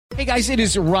Hey guys, it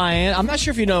is Ryan. I'm not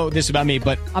sure if you know this about me,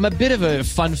 but I'm a bit of a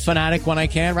fun fanatic when I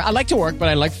can. I like to work, but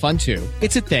I like fun too.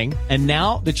 It's a thing. And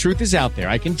now the truth is out there.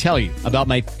 I can tell you about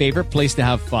my favorite place to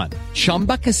have fun.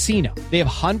 Chumba Casino. They have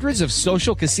hundreds of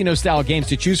social casino style games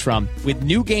to choose from with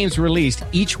new games released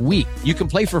each week. You can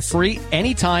play for free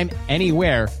anytime,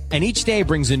 anywhere. And each day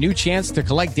brings a new chance to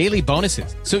collect daily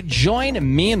bonuses. So join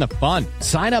me in the fun.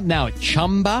 Sign up now at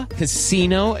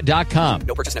ChumbaCasino.com.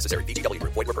 No purchase necessary. VGW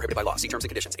Group. Void where prohibited by law. See terms and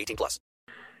conditions. 18+.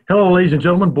 Hello, ladies and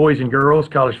gentlemen, boys and girls,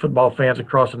 college football fans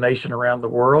across the nation, around the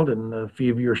world, and a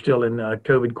few of you are still in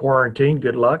COVID quarantine.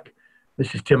 Good luck.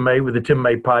 This is Tim May with the Tim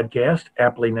May Podcast,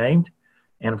 aptly named.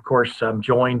 And, of course, I'm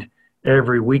joined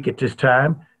every week at this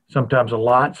time, sometimes a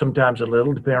lot, sometimes a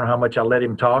little, depending on how much I let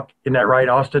him talk. Isn't that right,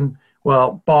 Austin?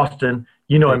 Well, Boston,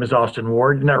 you know him as Austin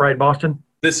Ward. Isn't that right, Boston?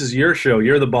 This is your show.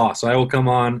 You're the boss. I will come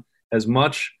on as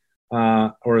much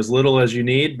or as little as you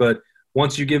need, but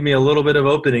once you give me a little bit of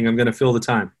opening, I'm going to fill the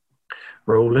time.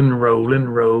 Rolling, rolling,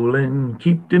 rolling.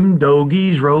 Keep them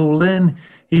doggies rolling.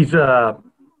 He's I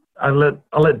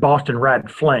let Boston ride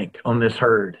flank on this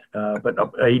herd, but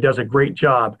he does a great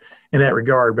job in that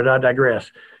regard. But I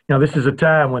digress. You know, this is a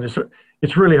time when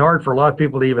it's really hard for a lot of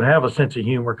people to even have a sense of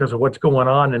humor because of what's going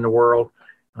on in the world,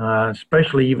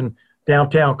 especially even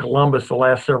downtown Columbus the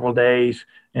last several days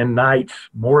and nights,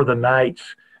 more than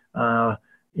nights.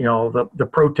 You know, the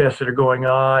protests that are going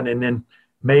on, and then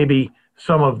maybe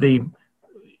some of the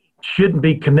shouldn't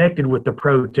be connected with the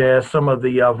protests, some of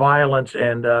the violence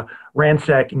and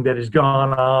ransacking that has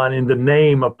gone on in the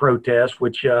name of protest,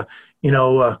 which, it's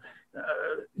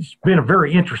been a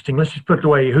very interesting, let's just put it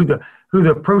away, who the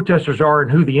protesters are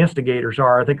and who the instigators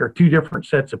are, I think are two different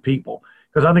sets of people.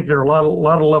 Because I think there are a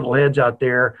lot of level heads out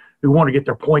there who want to get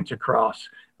their points across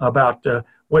about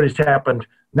what has happened,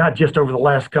 not just over the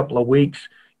last couple of weeks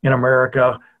in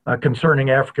America concerning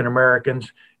African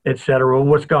Americans, et cetera,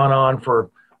 what's gone on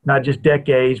for not just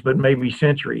decades, but maybe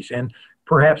centuries. And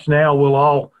perhaps now we'll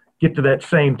all get to that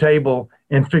same table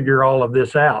and figure all of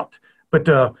this out. But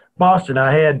Boston,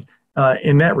 I had,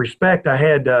 in that respect, I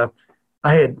had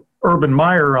Urban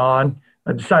Meyer on.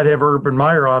 I decided to have Urban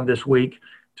Meyer on this week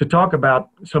to talk about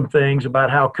some things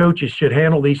about how coaches should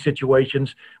handle these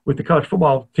situations with the college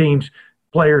football teams,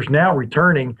 players now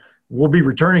returning. Will be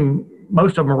returning,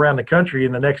 most of them around the country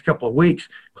in the next couple of weeks,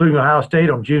 including Ohio State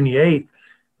on June the 8th,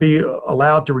 be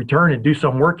allowed to return and do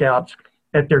some workouts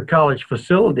at their college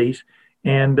facilities.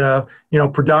 And,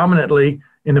 predominantly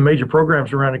in the major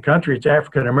programs around the country, it's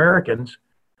African Americans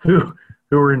who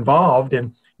are involved.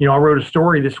 And, I wrote a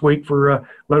story this week for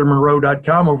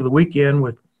LettermanRow.com over the weekend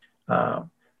with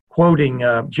quoting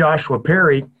Joshua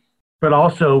Perry, but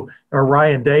also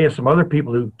Ryan Day and some other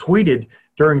people who tweeted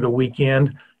during the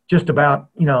weekend just about,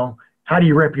 how do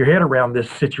you wrap your head around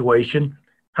this situation?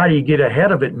 How do you get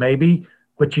ahead of it maybe?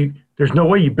 But there's no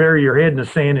way you bury your head in the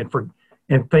sand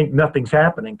and think nothing's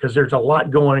happening, because there's a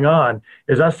lot going on.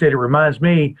 As I said, it reminds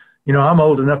me, I'm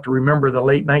old enough to remember the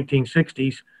late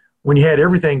 1960s when you had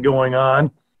everything going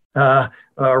on,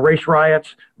 race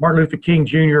riots, Martin Luther King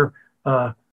Jr.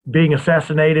 Being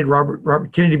assassinated,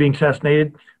 Robert Kennedy being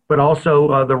assassinated, but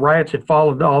also the riots that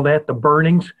followed all that, the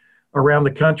burnings around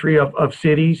the country of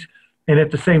cities. And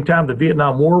at the same time, the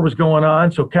Vietnam War was going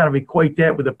on. So kind of equate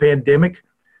that with a pandemic.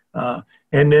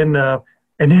 And then,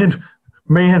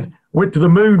 man, went to the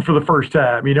moon for the first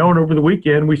time, and over the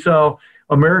weekend we saw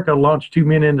America launch 2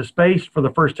 men into space for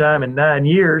the first time in 9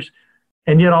 years,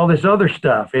 and yet all this other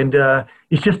stuff. And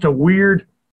it's just a weird,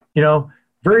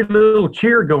 very little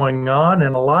cheer going on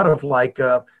and a lot of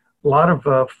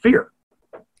fear.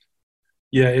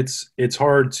 Yeah, it's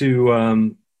hard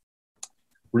to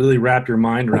really wrap your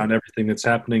mind around everything that's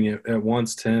happening at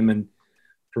once, Tim. And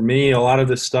for me, a lot of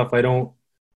this stuff, I don't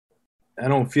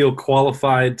feel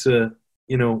qualified to,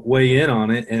 weigh in on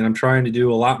it. And I'm trying to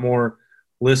do a lot more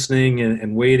listening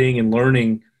and waiting and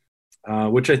learning,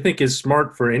 which I think is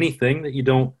smart for anything that you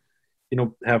don't,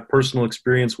 have personal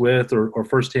experience with or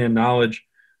firsthand knowledge.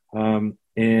 And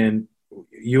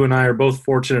you and I are both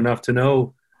fortunate enough to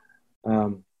know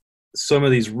some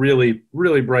of these really,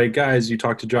 really bright guys. You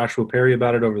talked to Joshua Perry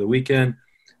about it over the weekend.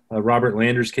 Robert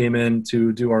Landers came in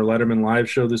to do our Letterman live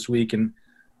show this week and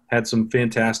had some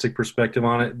fantastic perspective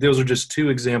on it. Those are just two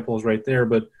examples right there.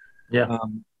 But, yeah,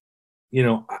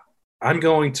 I'm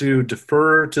going to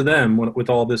defer to them with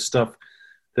all this stuff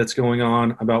that's going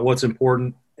on about what's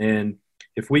important. And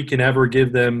if we can ever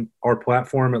give them our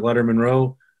platform at Letterman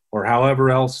Row or however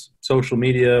else, social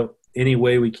media, any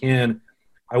way we can,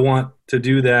 I want to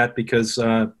do that because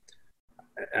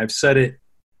I've said it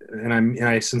and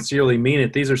I sincerely mean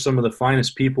it. These are some of the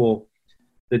finest people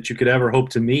that you could ever hope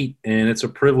to meet, and it's a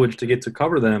privilege to get to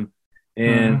cover them.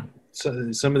 And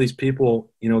so, some of these people,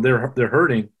 they're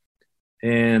hurting,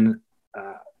 and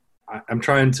I'm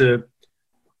trying to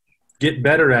get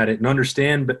better at it and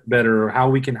understand better how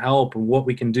we can help and what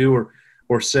we can do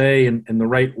or say and the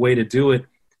right way to do it.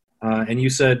 And you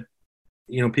said,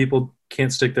 people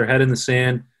can't stick their head in the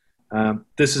sand.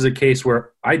 This is a case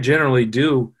where I generally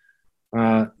do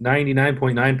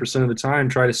 99.9% of the time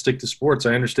try to stick to sports.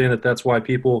 I understand that that's why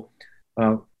people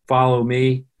follow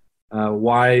me,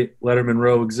 why Letterman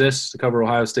Row exists to cover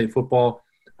Ohio State football,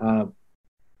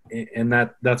 and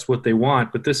that's what they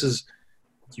want. But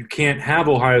you can't have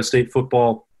Ohio State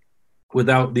football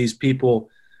without these people,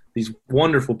 these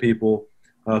wonderful people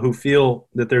who feel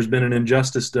that there's been an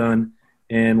injustice done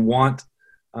and want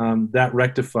that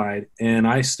rectified. And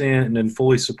I stand and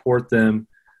fully support them.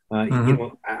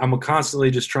 I'm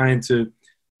constantly just trying to,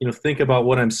 think about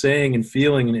what I'm saying and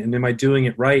feeling, and am I doing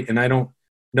it right? And I don't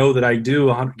know that I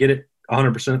do get it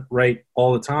 100% right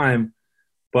all the time,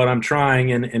 but I'm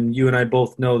trying. And you and I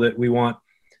both know that we want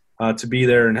to be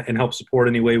there and help support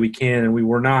any way we can. And we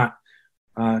were not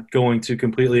going to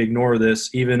completely ignore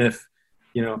this, even if,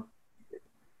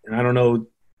 and I don't know,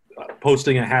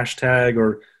 posting a hashtag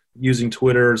or using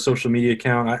Twitter or social media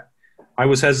account. I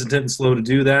was hesitant and slow to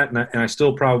do that, and I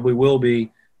still probably will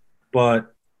be.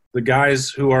 But the guys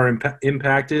who are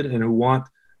impacted and who want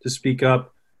to speak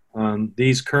up,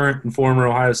 these current and former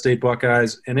Ohio State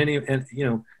Buckeyes, and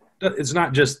it's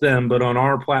not just them, but on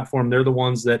our platform, they're the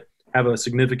ones that have a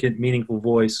significant, meaningful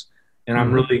voice, and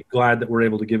I'm really glad that we're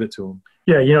able to give it to them.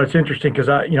 Yeah, it's interesting because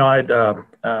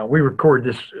we record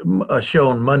this show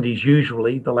on Mondays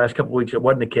usually. The last couple of weeks it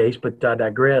wasn't the case, but I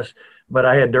digress. But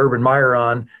I had Urban Meyer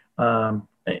on,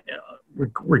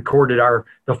 recorded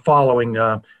the following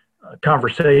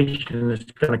conversation that's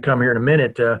going to come here in a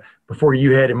minute before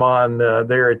you had him on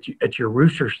there at your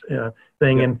Roosters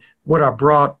thing. Yeah. And what I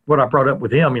brought up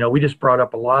with him, we just brought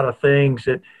up a lot of things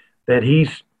that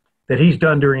he's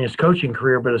done during his coaching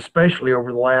career, but especially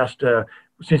over the last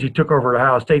since he took over at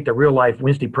Ohio State, the Real Life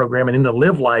Wednesday program, and in the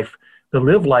Live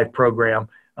Life program,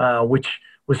 which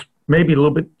was maybe a little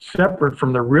bit separate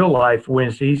from the Real Life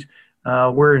Wednesdays,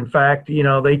 where in fact,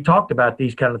 they talked about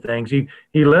these kind of things.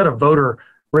 He led a voter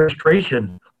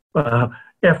registration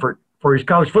effort for his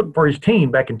college football, for his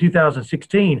team back in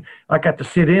 2016. I got to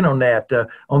sit in on that,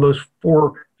 on those 3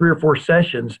 or 4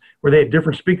 sessions where they had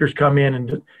different speakers come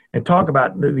in and talk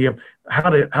about how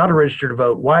to register to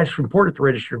vote, why it's important to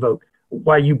register to vote,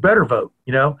 why you better vote,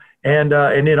 and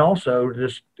then also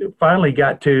just finally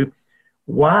got to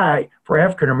why for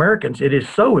African Americans it is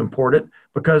so important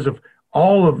because of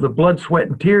all of the blood, sweat,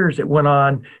 and tears that went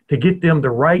on to get them the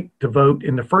right to vote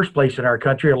in the first place in our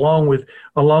country, along with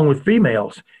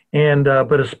females, and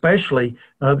but especially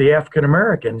the African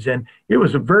Americans. And it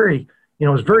was very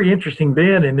interesting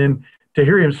then, and then to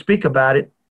hear him speak about it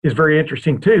is very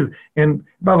interesting too. And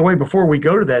by the way, before we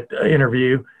go to that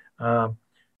interview,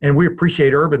 and we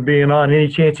appreciate Urban being on any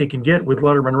chance he can get with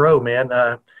Letterman Row, man.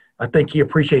 I think he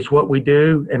appreciates what we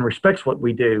do and respects what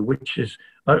we do, which is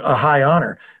a high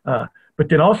honor. But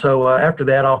then also after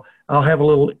that, I'll have a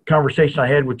little conversation I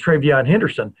had with TreVeyon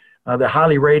Henderson, the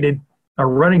highly rated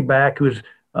running back who's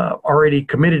already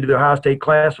committed to the Ohio State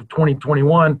class of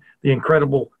 2021, the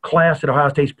incredible class that Ohio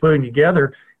State's putting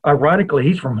together. Ironically,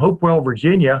 he's from Hopewell,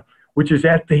 Virginia, which is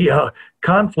at the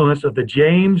confluence of the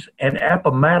James and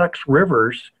Appomattox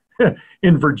rivers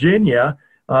in Virginia.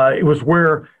 It was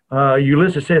where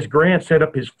Ulysses S. Grant set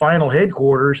up his final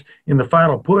headquarters in the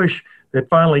final push that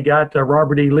finally got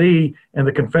Robert E. Lee and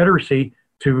the Confederacy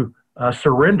to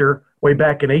surrender way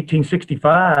back in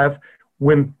 1865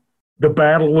 when the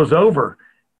battle was over,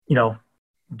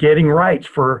 getting rights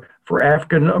for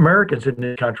African Americans in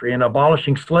this country and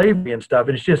abolishing slavery and stuff.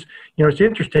 And it's just, it's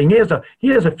interesting. He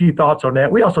has a few thoughts on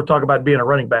that. We also talk about being a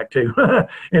running back too,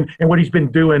 and what he's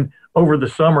been doing over the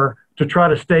summer to try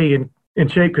to stay in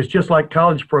shape. Because just like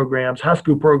college programs, high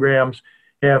school programs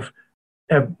have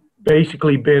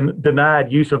basically been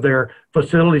denied use of their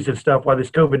facilities and stuff while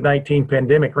this COVID-19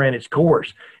 pandemic ran its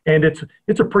course. And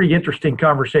it's a pretty interesting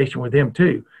conversation with him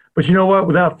too. But you know what?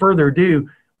 Without further ado,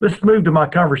 let's move to my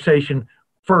conversation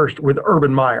first with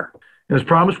Urban Meyer. And as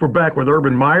promised, we're back with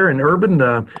Urban Meyer. And Urban,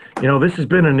 this has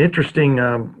been an interesting,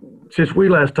 since we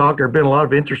last talked, there have been a lot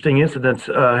of interesting incidents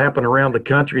happen around the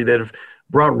country that have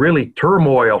brought really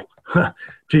turmoil to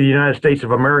the United States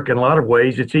of America in a lot of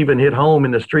ways. It's even hit home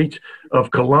in the streets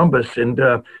of Columbus. And,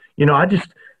 I just,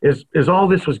 as all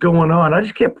this was going on, I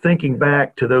just kept thinking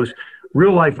back to those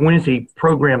Real Life Wednesday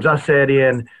programs I sat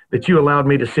in that you allowed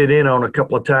me to sit in on a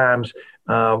couple of times,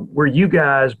 where you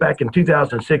guys back in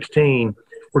 2016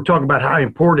 were talking about how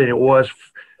important it was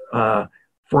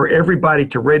for everybody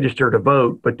to register to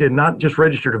vote, but did not just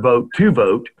register to vote,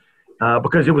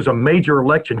 because it was a major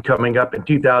election coming up in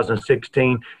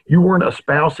 2016. You weren't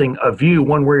espousing a view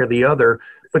one way or the other,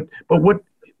 but what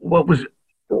was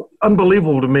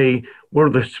unbelievable to me were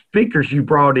the speakers you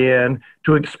brought in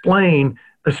to explain,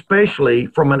 especially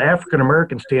from an African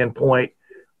American standpoint,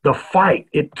 the fight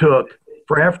it took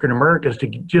for African Americans to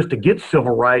get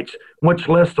civil rights, much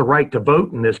less the right to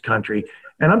vote in this country.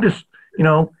 And I'm just,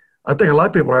 I think a lot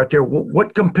of people are out there.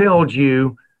 What compelled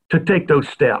you to take those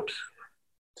steps?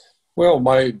 Well,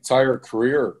 my entire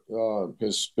career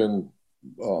has been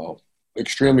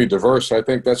extremely diverse. I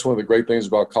think that's one of the great things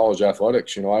about college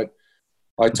athletics.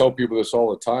 I tell people this all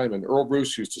the time, and Earl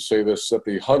Bruce used to say this, that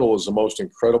the huddle is the most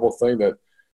incredible thing, that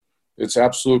it's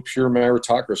absolute pure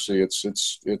meritocracy.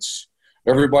 It's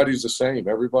everybody's the same.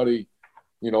 Everybody,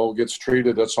 gets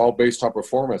treated. That's all based on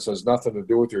performance. It has nothing to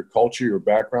do with your culture, your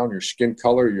background, your skin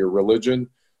color, your religion.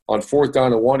 On 4th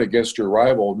down and 1 against your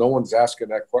rival, no one's asking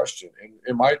that question. And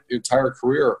in my entire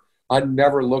career, I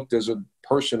never looked as a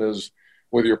person as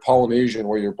whether you're Polynesian,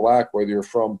 whether you're black, whether you're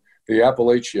from the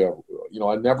Appalachia.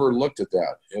 I never looked at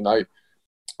that. And I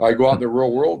go out in the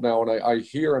real world now, and I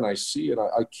hear and I see, and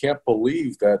I can't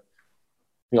believe that,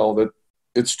 that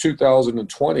it's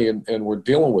 2020 and we're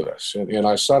dealing with this. And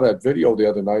I saw that video the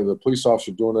other night of the police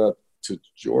officer doing that to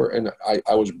George, and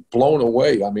I was blown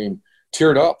away. I mean,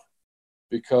 teared up,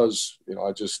 because,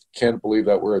 I just can't believe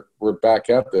that we're back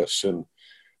at this. And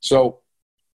so,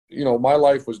 my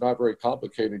life was not very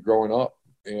complicated growing up.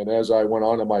 And as I went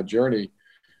on in my journey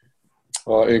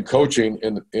in coaching,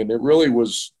 and it really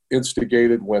was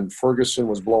instigated when Ferguson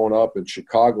was blowing up and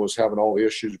Chicago was having all the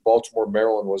issues. Baltimore,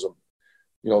 Maryland was,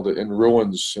 in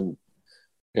ruins, and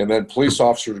then police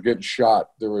officers were getting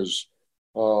shot. There was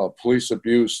police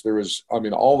abuse. There was,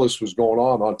 all this was going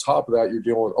on. On top of that, you're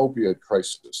dealing with opioid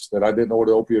crisis that I didn't know what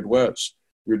an opioid was.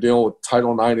 You're dealing with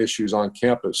Title IX issues on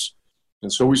campus.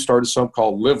 And so we started something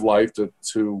called Live Life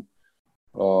to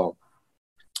go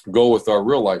with our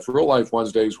real life. Real Life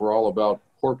Wednesdays were all about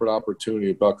corporate opportunity,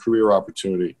 about career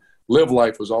opportunity. Live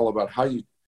Life was all about how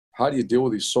do you deal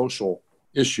with these social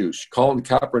issues. Colin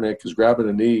Kaepernick is grabbing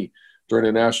a knee during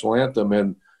the national anthem,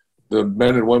 and the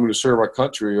men and women who serve our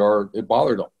country it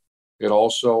bothered them. It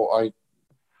also, I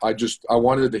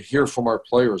wanted to hear from our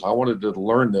players. I wanted to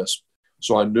learn this,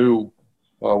 so I knew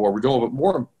what we're doing. But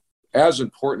more, as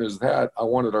important as that, I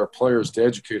wanted our players to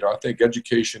educate. I think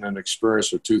education and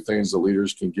experience are two things that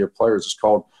leaders can give players. It's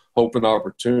called hope and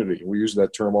opportunity. We use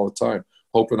that term all the time,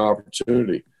 hope and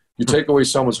opportunity. You take away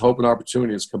someone's hope and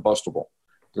opportunity, it's combustible.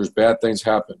 There's bad things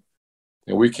happen.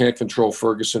 And we can't control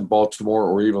Ferguson, Baltimore,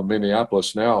 or even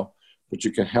Minneapolis now, but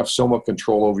you can have somewhat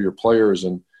control over your players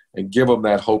and give them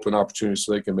that hope and opportunity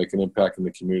so they can make an impact in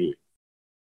the community.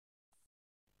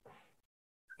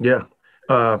 Yeah.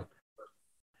 What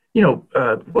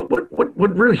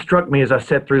really struck me as I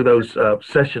sat through those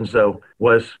sessions, though,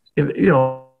 was,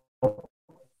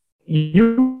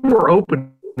 you were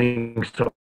opening some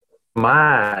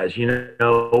eyes,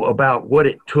 about what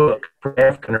it took for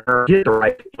African Americans to get the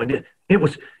right.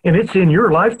 And it's in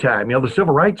your lifetime, the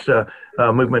civil rights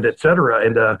movement, et cetera.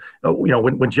 And,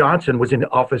 when Johnson was in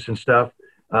office and stuff,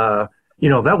 that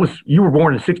was, you were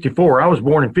born in 64. I was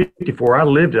born in 54. I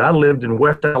lived in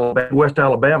West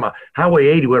Alabama. Highway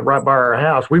 80 went right by our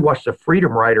house. We watched the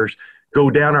Freedom Riders go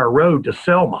down our road to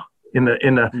Selma in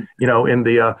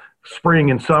the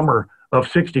spring and summer of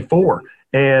 64.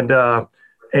 And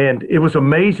it was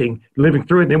amazing living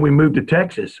through it. And then we moved to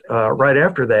Texas right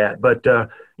after that. But,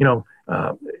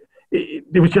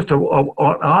 it was just an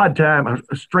odd time,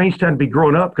 a strange time to be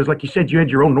growing up, because, like you said, you had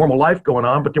your own normal life going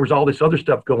on, but there was all this other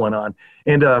stuff going on.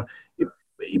 And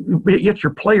yet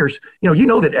your players,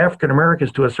 that African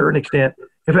Americans, to a certain extent,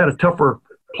 have had a tougher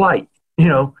plight,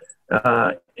 in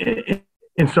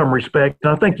some respect.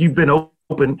 And I think you've been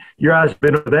open, your eyes have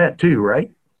been over that too,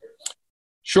 right?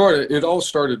 Sure. It all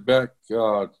started back,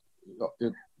 part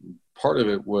of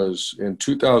it was in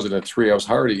 2003. I was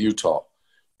hired at Utah,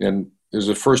 and it was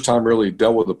the first time really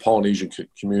dealt with the Polynesian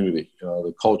community,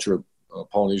 the culture of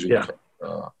Polynesian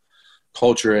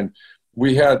culture. And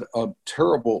we had a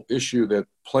terrible issue that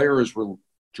players were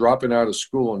dropping out of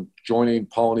school and joining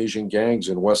Polynesian gangs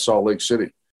in West Salt Lake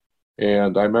City.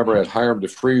 And I remember I had Hiram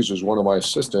DeFries, who was one of my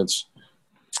assistants,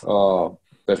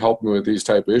 that helped me with these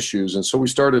type of issues. And so we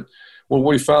started, what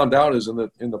we found out is in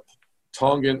the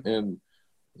Tongan and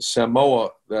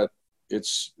Samoa that it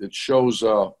shows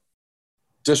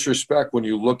disrespect when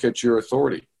you look at your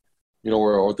authority,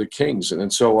 or the kings.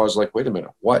 And so I was like, wait a minute,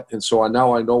 what? And so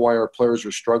now I know why our players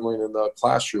are struggling in the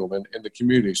classroom and in the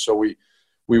community. So we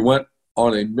we went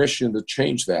on a mission to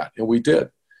change that, and we did.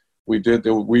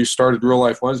 We started Real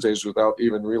Life Wednesdays without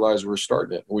even realizing we were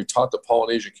starting it. And we taught the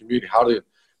Polynesian community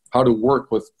how to work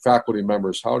with faculty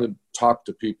members, how to talk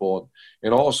to people.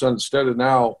 And all of a sudden, instead of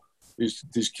now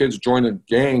these kids joining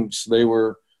gangs, they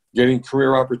were getting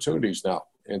career opportunities now.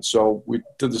 And so we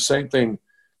did the same thing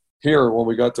here when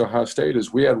we got to Ohio State.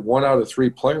 Is we had 1 out of 3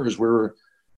 players they were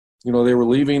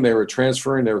leaving, they were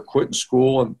transferring, they were quitting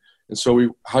school. And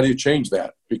so how do you change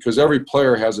that? Because every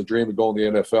player has a dream of going to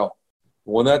the NFL.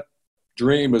 When that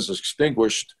dream is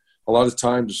extinguished, a lot of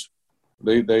times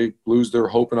they lose their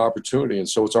hope and opportunity. And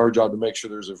so it's our job to make sure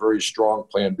there's a very strong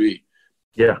plan B.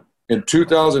 Yeah. In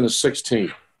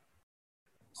 2016,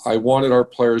 I wanted our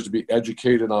players to be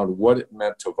educated on what it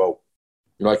meant to vote.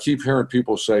 I keep hearing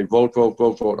people say, vote, vote,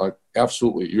 vote, vote.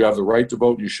 Absolutely. You have the right to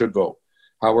vote. You should vote.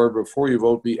 However, before you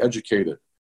vote, be educated.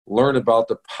 Learn about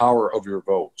the power of your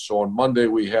vote. So on Monday,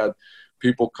 we had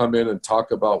people come in and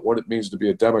talk about what it means to be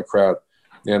a Democrat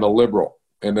and a liberal.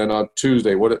 And then on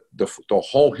Tuesday, the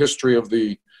whole history of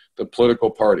the political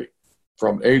party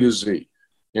from A to Z.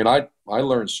 And I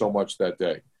learned so much that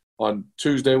day. On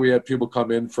Tuesday, we had people come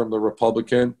in from the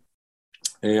Republican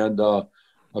and a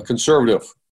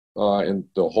conservative and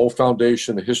the whole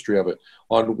foundation, the history of it.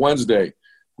 On Wednesday,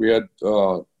 we had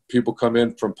people come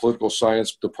in from political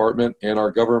science department and our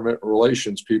government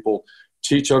relations people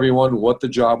teach everyone what the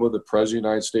job of the President of the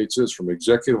United States is, from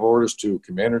executive orders to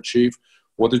commander-in-chief,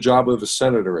 what the job of a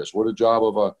senator is, what the job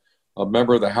of a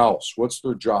member of the House, what's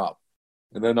their job.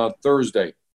 And then on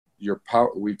Thursday,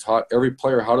 we taught every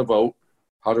player how to vote,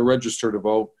 how to register to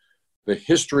vote, the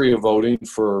history of voting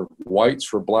for whites,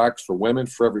 for blacks, for women,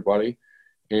 for everybody,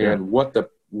 and what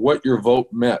your vote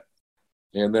meant.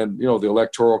 And then, the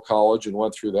Electoral College, and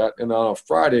went through that. And on a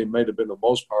Friday might have been the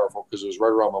most powerful because it was right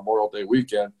around Memorial Day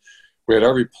weekend. We had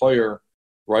every player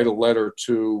write a letter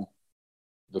to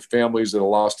the families that had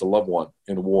lost a loved one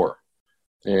in war,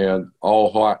 and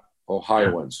all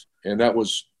Ohioans. And that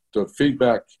was the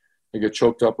feedback. I get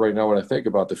choked up right now when I think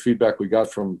about the feedback we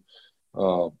got from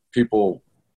people,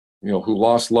 who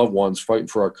lost loved ones fighting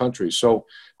for our country. So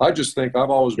I just think I've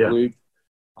always believed,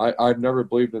 I've never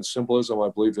believed in symbolism. I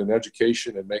believed in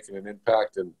education and making an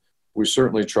impact, and we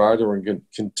certainly tried, and we're going to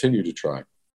continue to try.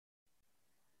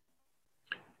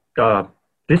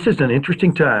 This is an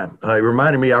interesting time. It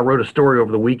reminded me, I wrote a story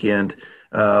over the weekend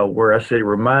where I said it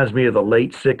reminds me of the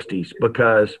late 60s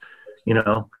because, you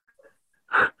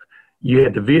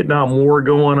had the Vietnam War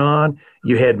going on.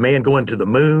 You had man going to the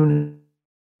moon.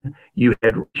 You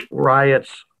had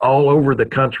riots all over the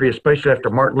country, especially after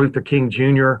Martin Luther King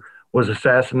Jr. was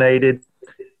assassinated.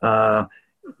 And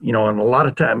a lot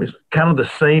of times it's kind of the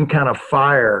same kind of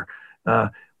fire.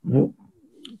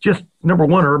 Just number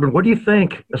one, Urban, what do you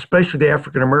think, especially the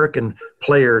African-American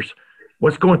players,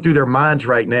 what's going through their minds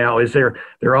right now? Is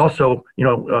they're also,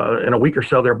 in a week or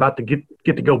so, they're about to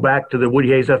get to go back to the Woody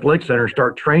Hayes Athletic Center and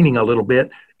start training a little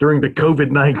bit during the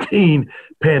COVID-19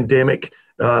 pandemic,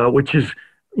 which is,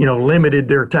 limited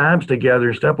their times together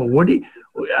and stuff. But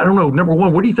I don't know, number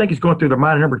one, what do you think is going through their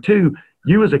mind? And number two,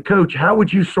 you as a coach, how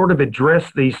would you sort of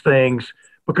address these things?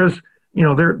 Because,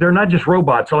 they're not just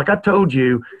robots. So like I told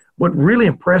you, what really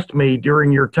impressed me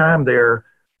during your time there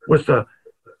was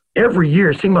every year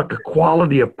it seemed like the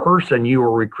quality of person you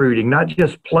were recruiting, not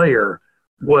just player,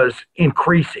 was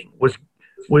increasing, was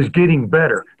getting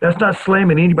better. That's not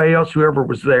slamming anybody else who ever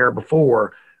was there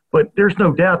before, but there's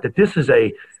no doubt that this is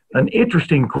an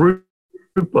interesting group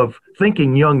of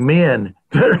thinking young men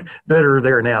that are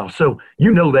there now. So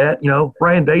that,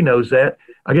 Brian Day knows that.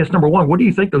 I guess number one, what do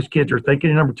you think those kids are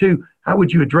thinking? And number two, how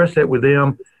would you address that with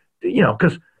them?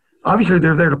 Because obviously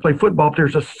they're there to play football, but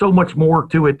there's just so much more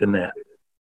to it than that.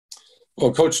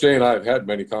 Well, Coach Day and I have had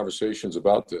many conversations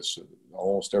about this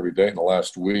almost every day in the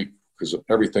last week because of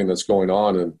everything that's going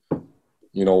on. And,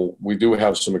 we do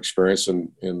have some experience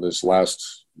in this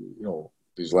last,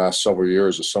 these last several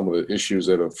years of some of the issues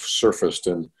that have surfaced.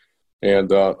 And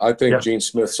I think Gene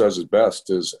Smith says it best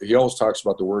is he always talks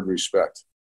about the word respect.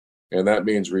 And that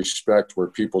means respect where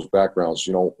people's backgrounds,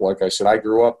 like I said,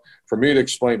 for me to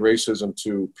explain racism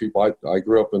to people, I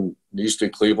grew up in East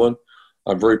of Cleveland.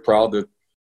 I'm very proud that,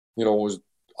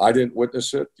 I didn't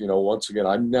witness it. Once again,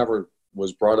 I never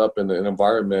was brought up in an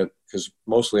environment, because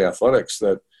mostly athletics,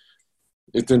 that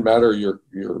it didn't matter your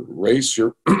race,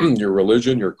 your your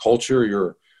religion, your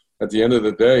culture. At the end of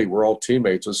the day, we're all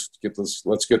teammates. Let's get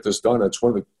this done.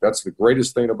 That's the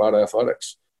greatest thing about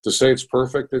athletics. To say it's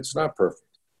perfect, it's not perfect.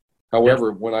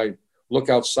 However, when I look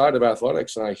outside of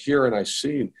athletics and I hear and I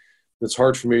see, it's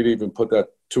hard for me to even put that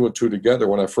two and two together.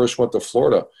 When I first went to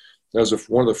Florida, as if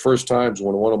one of the first times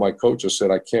when one of my coaches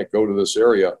said, I can't go to this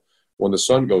area when the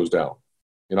sun goes down.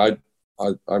 And I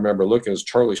remember looking at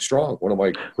Charlie Strong, one of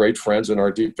my great friends and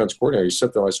our defense coordinator. He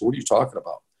sat there and I said, what are you talking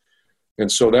about?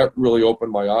 And so that really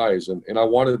opened my eyes, and I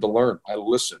wanted to learn. I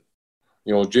listened.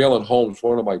 You know, Jalen Holmes,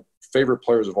 one of my favorite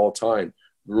players of all time,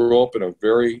 grew up in a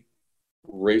very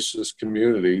racist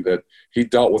community that he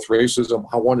dealt with racism.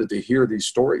 I wanted to hear these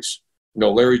stories. You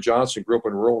know, Larry Johnson grew up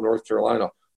in rural North Carolina.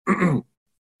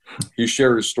 He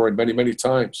shared his story many, many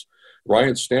times.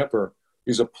 Ryan Stamper,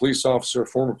 he's a police officer,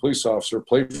 former police officer,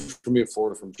 played for me in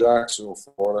Florida, from Jacksonville,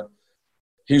 Florida.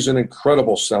 He's an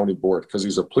incredible sounding board because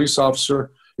he's a police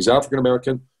officer. He's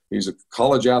African-American. He's a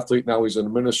college athlete. Now he's an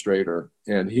administrator,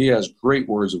 and he has great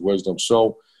words of wisdom.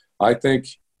 So I think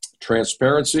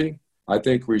transparency, I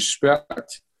think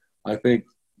respect, I think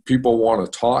people want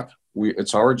to talk.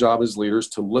 It's our job as leaders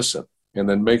to listen and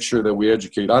then make sure that we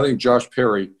educate. I think Josh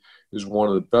Perry is one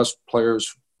of the best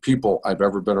people I've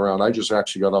ever been around. I just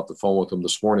actually got off the phone with him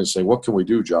this morning saying, what can we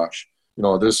do, Josh? You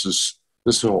know, this is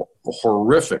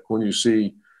horrific when you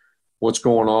see what's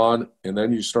going on, and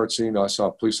then you start seeing, I saw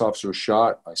a police officer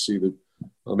shot. I see the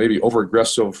maybe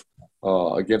over-aggressive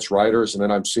against riders, and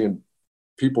then I'm seeing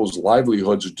people's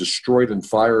livelihoods destroyed in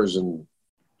fires and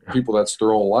people, that's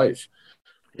their own life.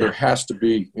 There has to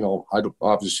be, you know,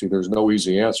 obviously there's no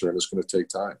easy answer, and it's going to take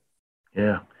time.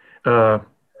 Yeah.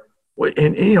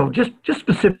 And you know, just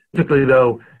specifically,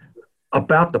 though,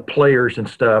 about the players and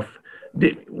stuff,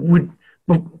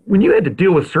 when you had to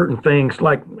deal with certain things,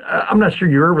 like I'm not sure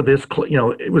you're ever this, you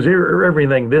know, it was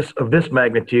everything of this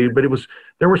magnitude, but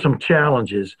there were some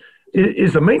challenges.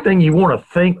 Is the main thing you want to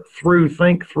think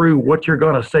through what you're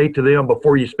going to say to them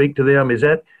before you speak to them? Is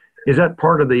that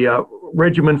part of the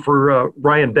regimen for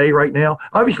Ryan Day right now?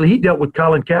 Obviously, he dealt with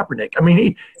Colin Kaepernick. I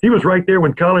mean, he was right there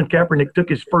when Colin Kaepernick took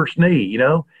his first knee, you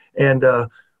know. And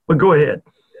but go ahead.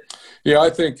 Yeah, I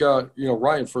think you know,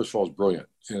 Ryan, first of all, is brilliant,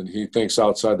 and he thinks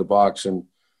outside the box. And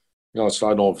you know, I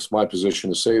don't know if it's my position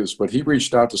to say this, but he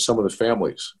reached out to some of the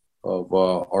families of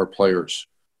our players,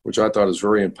 which I thought is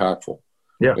very impactful.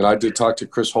 Yeah. And I did talk to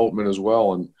Chris Holtman as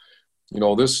well. And you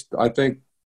know, I think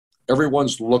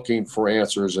everyone's looking for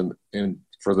answers, and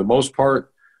for the most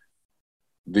part,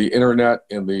 the internet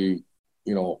and the,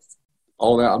 you know,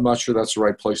 all that, I'm not sure that's the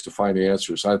right place to find the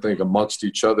answers. I think amongst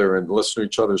each other and listening to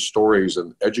each other's stories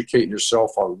and educating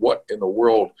yourself on what in the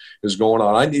world is going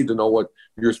on. I need to know what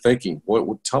you're thinking.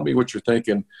 Tell me what you're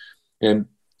thinking. And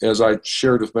as I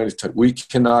shared with many times, we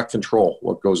cannot control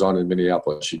what goes on in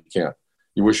Minneapolis. You can't.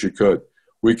 You wish you could.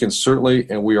 We can certainly,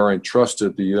 and we are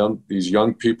entrusted, these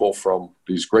young people from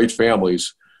these great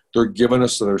families, they're giving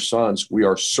us to their sons. We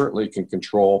are certainly can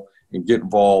control and get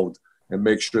involved and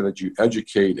make sure that you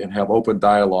educate and have open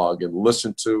dialogue and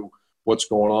listen to what's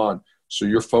going on. So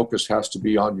your focus has to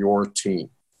be on your team.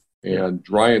 And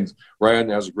Ryan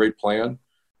has a great plan,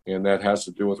 and that has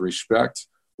to do with respect,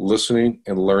 listening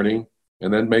and learning,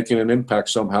 and then making an impact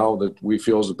somehow that we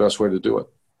feel is the best way to do it.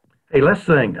 Hey, last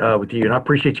thing with you, and I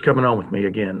appreciate you coming on with me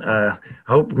again. I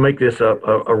hope to make this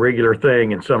a regular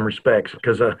thing in some respects,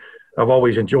 because I've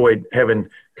always enjoyed having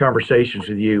conversations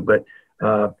with you. But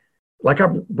like I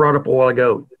brought up a while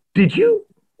ago, did you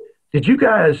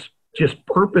guys just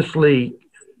purposely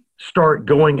start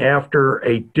going after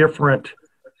a different,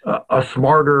 a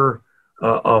smarter,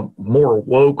 a more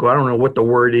woke, I don't know what the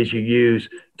word is you use,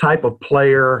 type of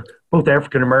player, both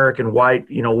African American, white,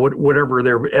 you know, whatever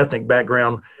their ethnic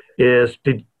background is?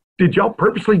 Did y'all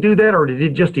purposely do that, or did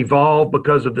it just evolve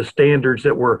because of the standards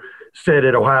that were set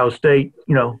at Ohio State,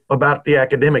 you know, about the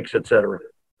academics, et cetera?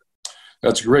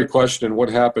 That's a great question. What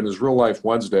happened is Real Life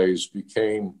Wednesdays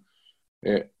became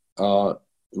really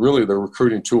the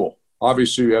recruiting tool.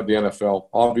 Obviously, you have the NFL.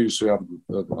 Obviously, you have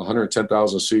a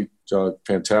 110,000 seat,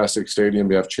 fantastic stadium.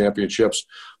 You have championships.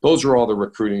 Those are all the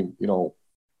recruiting, you know,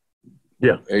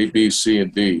 A, B, C,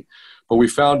 and D. But we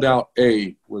found out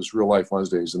A was Real Life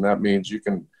Wednesdays, and that means you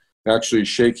can actually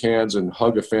shake hands and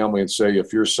hug a family and say,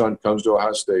 if your son comes to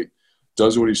Ohio State,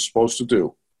 does what he's supposed to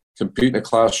do, compete in a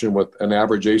classroom with an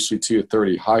average ACT of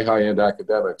 30, high-end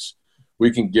academics, we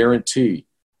can guarantee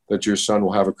that your son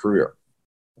will have a career.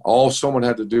 All someone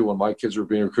had to do when my kids were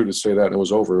being recruited to say that, and it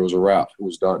was over. It was a wrap. It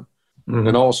was done. Mm-hmm.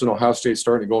 And all of a sudden, Ohio State's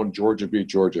starting to go in Georgia, beat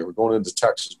Georgia. We're going into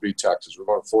Texas, beat Texas. We're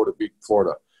going to Florida, beat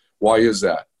Florida. Why is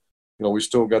that? You know, we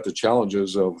still got the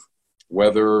challenges of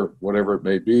weather, whatever it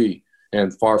may be,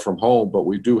 and far from home, but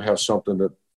we do have something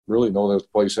that really no other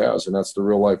place has, and that's the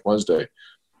Real Life Wednesday.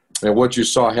 And what you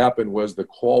saw happen was the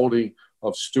quality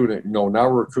of student. You know, now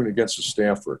we're recruiting against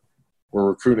Stanford. We're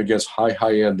recruiting against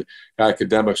high-end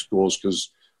academic schools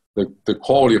because the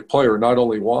quality of player not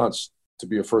only wants to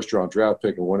be a first-round draft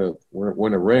pick and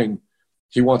win a ring.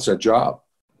 He wants that job.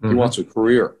 Mm-hmm. He wants a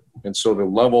career. And so the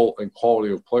level and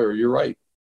quality of player, you're right,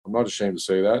 I'm not ashamed to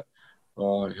say that,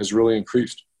 has really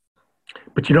increased.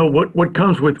 But what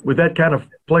comes with that kind of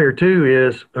player too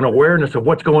is an awareness of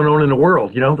what's going on in the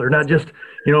world. They're not just,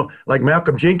 like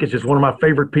Malcolm Jenkins is one of my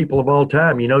favorite people of all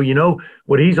time. You know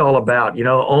what he's all about,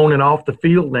 on and off the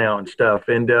field now and stuff.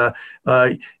 And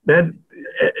that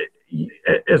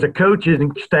as a coach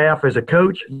and staff, as a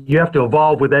coach, you have to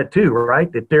evolve with that too, right?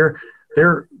 That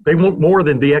they want more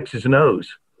than the X's and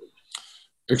O's.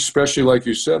 Especially, like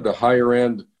you said, the higher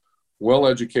end,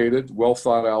 well-educated,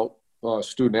 well-thought-out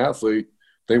student athlete,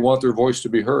 they want their voice to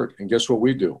be heard. And guess what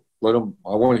we do? I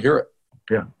want to hear it.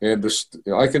 Yeah. And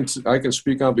I can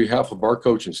speak on behalf of our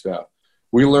coaching staff.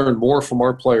 We learn more from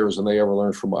our players than they ever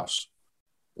learned from us.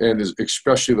 And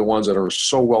especially the ones that are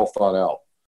so well thought out.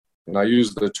 And I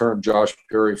use the term Josh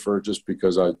Perry just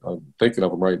because I'm thinking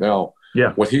of him right now.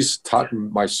 Yeah. What he's taught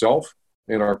myself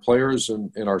and our players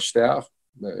and our staff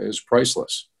is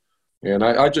priceless. And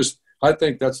I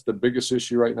think that's the biggest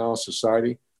issue right now in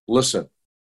society. Listen.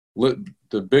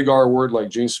 The big R word, like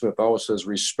Gene Smith always says,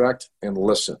 respect and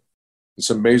listen. It's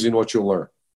amazing what you'll learn.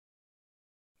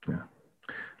 Yeah.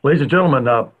 Ladies and gentlemen,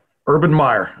 Urban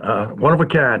Meyer, one of a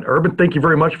kind. Urban, thank you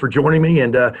very much for joining me.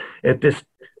 And at this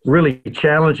really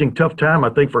challenging, tough time, I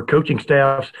think, for coaching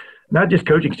staffs, not just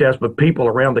coaching staffs, but people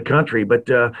around the country. But,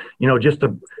 just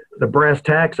the brass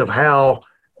tacks of how,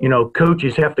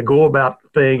 coaches have to go about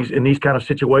things in these kind of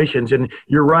situations. And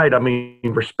you're right. I mean,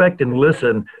 respect and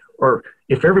listen. Or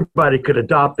if everybody could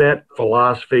adopt that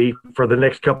philosophy for the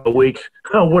next couple of weeks,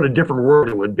 what a different world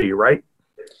it would be, right?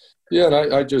 Yeah,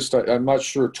 and I'm not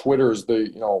sure Twitter is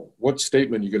what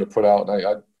statement you're going to put out.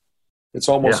 And it's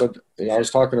almost, I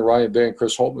was talking to Ryan Day and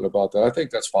Chris Holtman about that. I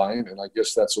think that's fine, and I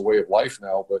guess that's a way of life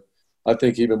now. But I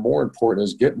think even more important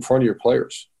is get in front of your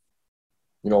players.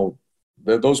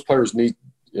 Those players need,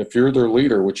 if you're their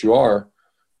leader, which you are,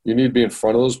 you need to be in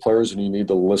front of those players and you need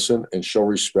to listen and show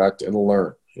respect and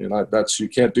learn. And you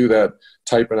can't do that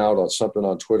typing out on something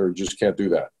on Twitter. You just can't do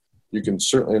that. You can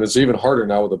certainly, and it's even harder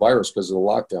now with the virus because of the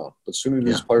lockdown. But as soon as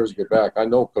these players get back, I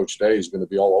know Coach Day is going to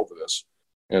be all over this.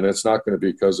 And it's not going to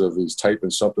be because of he's typing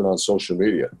something on social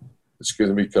media. It's going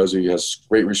to be because he has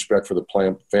great respect for the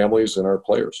families and our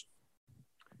players.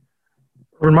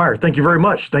 Urban Meyer, thank you very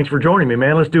much. Thanks for joining me,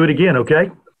 man. Let's do it again,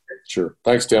 okay? Sure.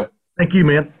 Thanks, Tim. Thank you,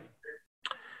 man.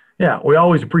 Yeah, we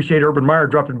always appreciate Urban Meyer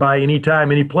dropping by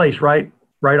anytime, any place, right?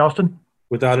 Right, Austin?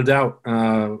 Without a doubt.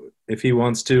 If he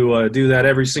wants to do that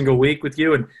every single week with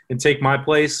you and take my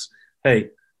place, hey,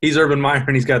 he's Urban Meyer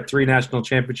and he's got 3 national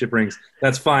championship rings.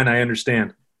 That's fine. I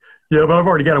understand. Yeah, but I've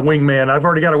already got a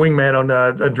wingman.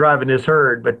 On driving this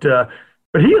herd. But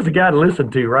he is a guy to listen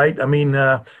to, right? I mean,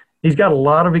 he's got a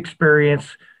lot of experience.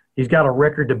 He's got a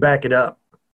record to back it up.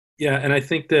 Yeah, and I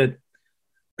think that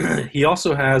he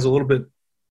also has a little bit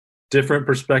different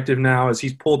perspective now as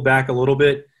he's pulled back a little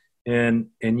bit. And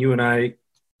you and I,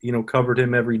 covered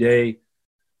him every day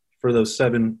for those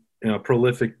 7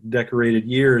 prolific, decorated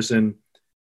years. And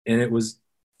it was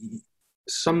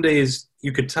some days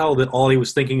you could tell that all he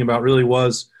was thinking about really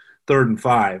was 3rd and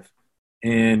 5.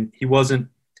 And he wasn't,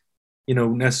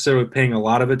 necessarily paying a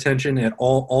lot of attention at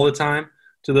all the time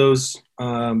to those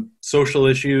social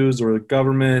issues or the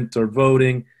government or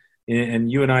voting.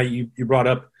 And you and I, you brought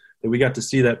up that we got to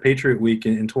see that Patriot Week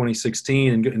in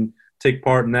 2016 and take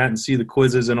part in that and see the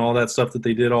quizzes and all that stuff that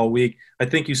they did all week. I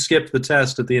think you skipped the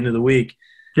test at the end of the week.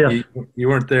 Yes. You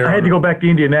weren't there. I had to go back to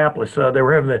Indianapolis. They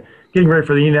were getting ready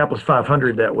for the Indianapolis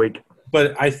 500 that week.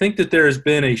 But I think that there has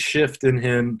been a shift in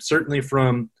him, certainly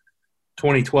from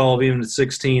 2012 even to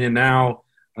 16 and now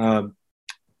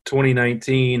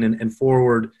 2019 and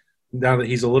forward, now that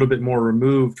he's a little bit more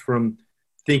removed from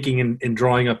thinking and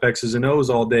drawing up X's and O's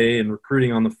all day and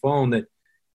recruiting on the phone, that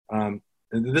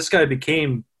this guy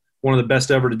became one of the best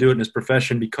ever to do it in his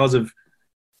profession because of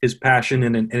his passion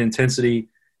and intensity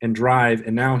and drive.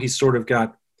 And now he's sort of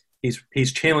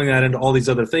he's channeling that into all these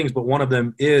other things. But one of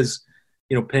them is,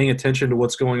 paying attention to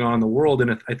what's going on in the world.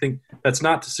 And I think that's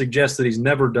not to suggest that he's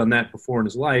never done that before in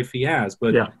his life. He has,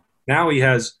 but now he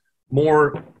has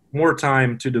more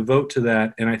time to devote to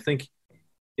that. And I think,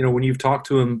 when you've talked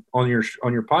to him on your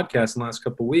podcast in the last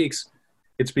couple of weeks,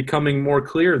 it's becoming more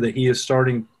clear that he is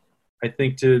starting, I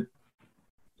think, to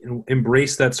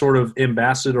embrace that sort of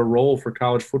ambassador role for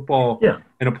college football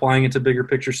and applying it to bigger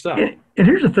picture stuff. And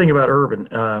here's the thing about Urban.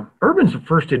 Urban's the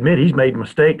first to admit he's made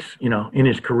mistakes, in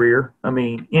his career,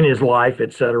 in his life,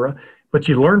 et cetera, but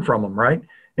you learn from them, right?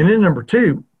 And then number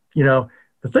 2, the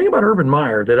thing about Urban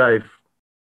Meyer that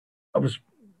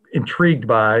intrigued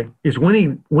by is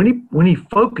when he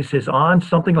focuses on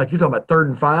something like you're talking about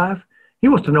 3rd and 5, he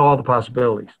wants to know all the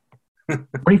possibilities.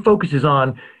 When he focuses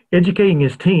on educating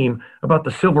his team about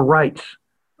the civil rights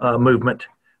movement,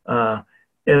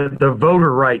 the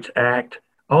Voter Rights Act,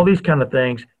 all these kind of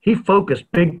things, he focused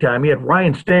big time. He had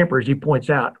Ryan Stamper, as he points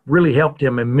out, really helped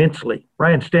him immensely.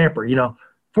 Ryan Stamper,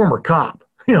 former cop,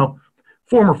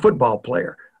 former football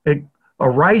player, a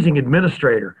rising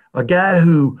administrator, a guy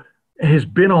who has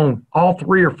been on all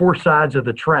 3 or 4 sides of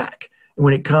the track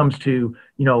when it comes to,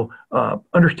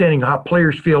 understanding how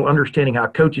players feel, understanding how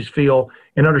coaches feel,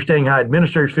 and understanding how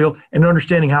administrators feel, and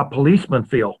understanding how policemen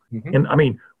feel. Mm-hmm. And I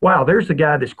mean, wow, there's the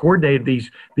guy that's coordinated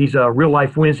these Real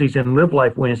Life Wednesdays and Live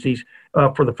Life Wednesdays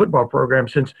for the football program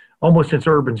since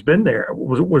Urban's been there,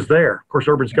 was there. Of course,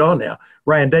 Urban's gone now.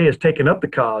 Ryan Day has taken up the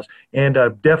cause and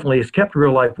definitely has kept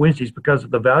Real Life Wednesdays because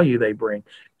of the value they bring.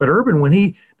 But Urban, when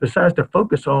he decides to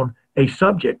focus on a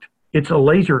subject, it's a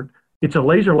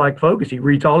laser-like focus. He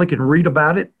reads all he can read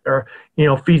about it, or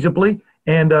feasibly.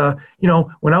 And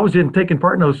when I was taking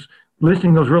part in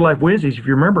listening to those Real Life Wednesdays, if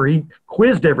you remember, he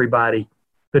quizzed everybody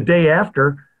the day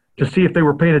after to see if they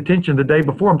were paying attention the day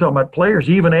before. I'm talking about players.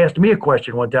 He even asked me a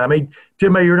question one time. Hey,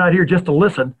 Tim, you're not here just to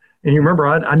listen. And you remember,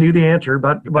 I knew the answer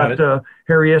about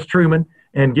Harry S. Truman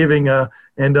and giving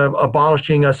and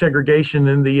abolishing segregation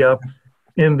in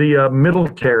the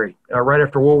military right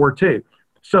after World War II.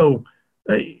 So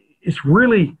it's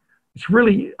really,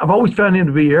 I've always found him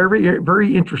to be very,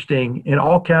 very interesting in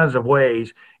all kinds of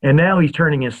ways. And now he's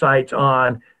turning his sights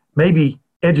on maybe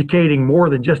educating more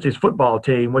than just his football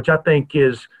team, which I think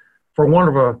is, for one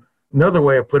of another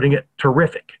way of putting it,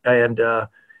 terrific. And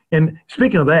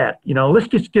speaking of that, let's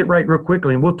just get right real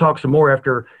quickly, and we'll talk some more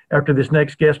after this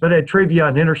next guest. But I had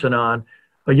TreVeyon Henderson on,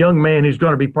 a young man who's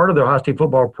going to be part of the Ohio State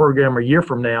football program a year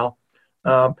from now.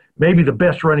 Maybe the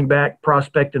best running back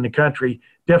prospect in the country.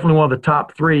 Definitely one of the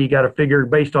top 3, you got to figure,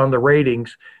 based on the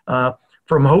ratings,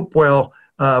 from Hopewell,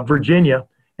 Virginia.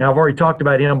 And I've already talked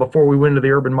about him before we went into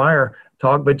the Urban Meyer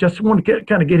talk, but just want to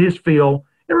kind of get his feel.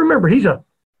 And remember, he's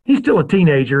still a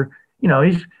teenager.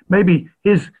 He's maybe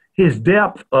his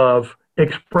depth of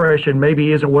expression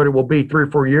maybe isn't what it will be 3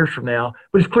 or 4 years from now,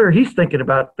 but it's clear he's thinking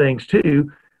about things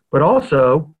too. But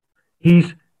also,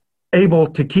 he's able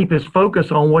to keep his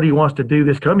focus on what he wants to do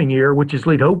this coming year, which is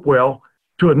lead Hopewell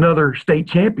to another state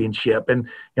championship. And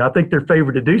I think they're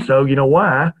favored to do so. You know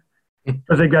why?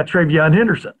 Because they've got TreVeyon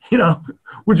Henderson,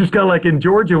 which is kind of like in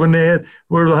Georgia when they had,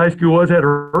 where the high school was, had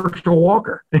Herschel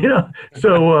Walker,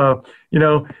 So,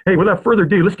 hey, without further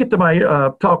ado, let's get to my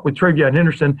talk with TreVeyon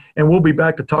Henderson, and we'll be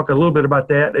back to talk a little bit about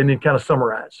that and then kind of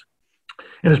summarize.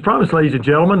 And as promised, ladies and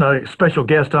gentlemen, a special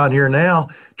guest on here now,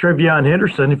 TreVeyon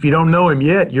Henderson. If you don't know him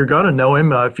yet, you're going to know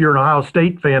him if you're an Ohio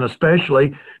State fan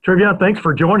especially. TreVeyon, thanks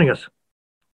for joining us.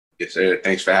 Yes, sir.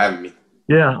 Thanks for having me.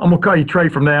 Yeah, I'm going to call you Trey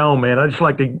from now on, man. I just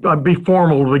like to be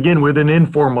formal to begin with and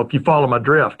informal if you follow my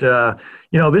drift.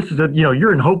 This is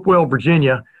you're in Hopewell,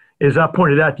 Virginia, as I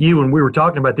pointed out to you when we were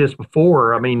talking about this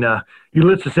before. I mean,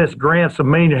 Ulysses S. Grant's the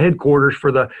main headquarters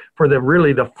for the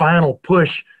really the final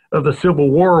push of the Civil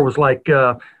War was like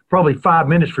probably 5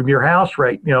 minutes from your house,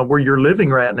 right? Where you're living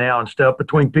right now and stuff,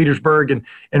 between Petersburg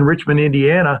and Richmond,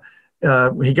 Indiana.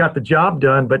 He got the job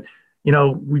done, but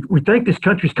we think this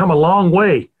country's come a long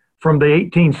way from the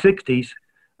 1860s,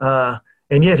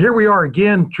 and yet here we are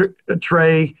again,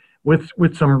 Trey,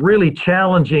 with some really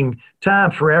challenging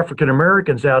times for African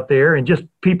Americans out there and just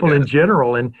people in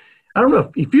general. And I don't know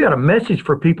if you had a message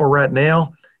for people right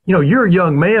now. You're a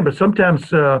young man, but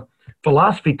sometimes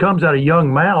philosophy comes out of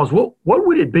young mouths. What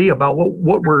would it be about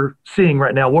what we're seeing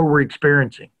right now, what we're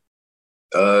experiencing?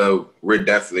 We're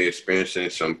definitely experiencing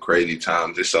some crazy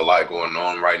times. There's a lot going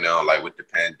on right now, like with the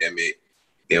pandemic.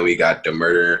 Then we got the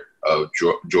murder of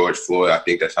George Floyd. I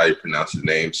think that's how you pronounce his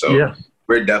name. So yeah.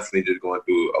 We're definitely just going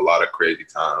through a lot of crazy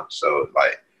times. So,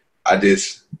 I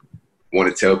just want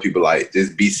to tell people,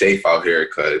 just be safe out here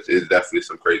because there's definitely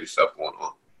some crazy stuff going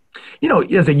on.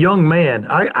 As a young man,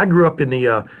 I grew up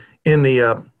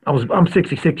I'm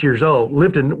 66 years old,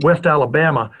 lived in West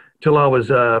Alabama till I was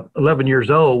 11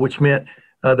 years old, which meant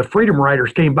the Freedom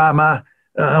Riders came by I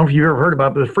don't know if you've ever heard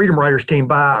about it, but the Freedom Riders came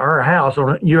by our house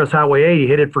on U.S. Highway 80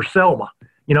 headed for Selma,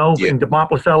 in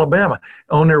Demopolis, Alabama,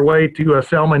 on their way to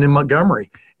Selma and in Montgomery.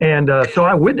 And so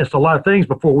I witnessed a lot of things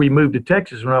before we moved to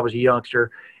Texas when I was a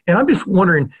youngster. And I'm just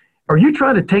wondering, are you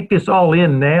trying to take this all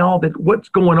in now, that what's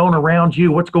going on around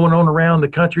you, what's going on around the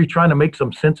country, trying to make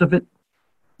some sense of it?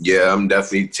 Yeah, I'm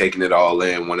definitely taking it all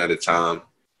in one at a time.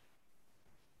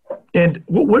 And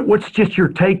what's just your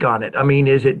take on it? I mean,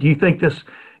 do you think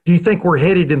we're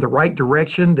headed in the right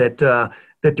direction, that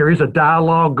that there is a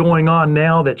dialogue going on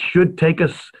now that should take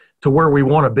us to where we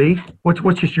want to be?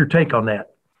 What's just your take on that?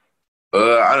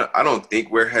 I don't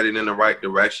think we're headed in the right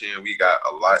direction. We got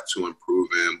a lot to improve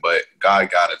in, but God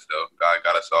got us though. God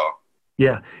got us all.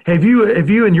 Yeah. Have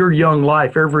you in your young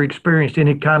life ever experienced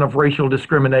any kind of racial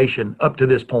discrimination up to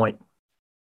this point?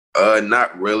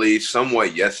 Not really.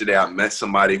 Somewhat yesterday, I met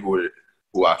somebody who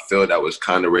I feel that was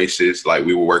kind of racist. Like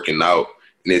we were working out,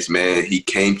 and this man, he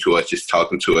came to us just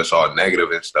talking to us all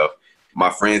negative and stuff. My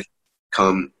friends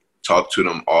come talk to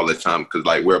them all the time because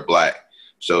like we're black.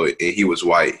 So and he was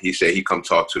white. He said he come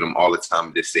talk to them all the time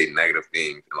and just say negative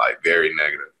things, like very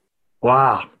negative.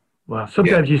 Wow. Well,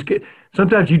 sometimes you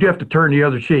do have to turn the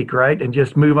other cheek, right, and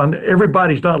just move on.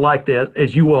 Everybody's not like that,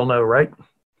 as you well know, right?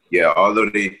 Yeah.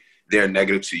 Although they're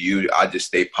negative to you, I just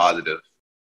stay positive.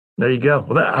 There you go.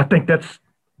 Well, I think that's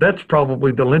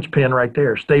probably the linchpin right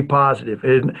there. Stay positive.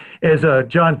 And as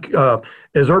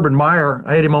as Urban Meyer,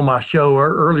 I had him on my show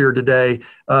earlier today,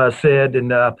 said,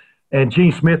 and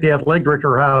Gene Smith, the athletic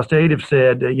director of Ohio State, have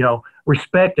said,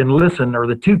 respect and listen are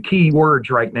the two key words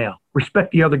right now.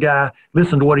 Respect the other guy,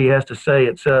 listen to what he has to say,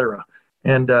 et cetera.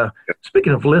 And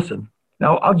speaking of listen,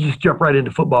 now I'll just jump right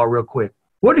into football real quick.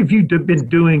 What have you been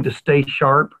doing to stay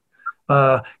sharp?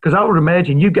 Because I would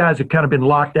imagine you guys have kind of been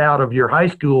locked out of your high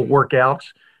school workouts,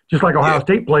 just like Ohio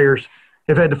State players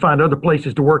have had to find other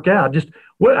places to work out.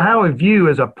 How have you,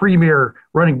 as a premier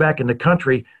running back in the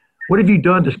country, what have you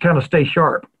done to kind of stay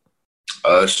sharp?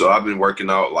 So I've been working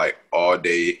out like all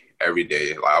day, every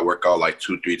day. Like I work out like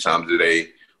 2-3 times a day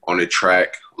on the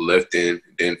track, lifting,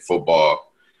 then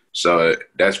football. So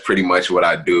that's pretty much what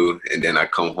I do. And then I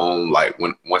come home, like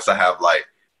once I have like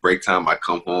break time, I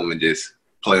come home and just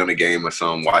play on the game or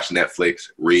something, watch Netflix,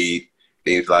 read,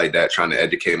 things like that, trying to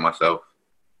educate myself.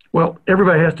 Well,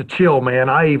 everybody has to chill, man.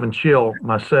 I even chill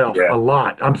myself a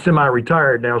lot. I'm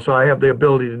semi-retired now, so I have the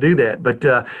ability to do that. But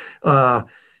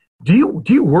do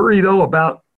you worry, though,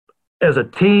 about as a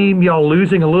team, y'all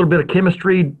losing a little bit of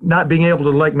chemistry, not being able to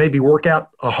like maybe work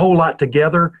out a whole lot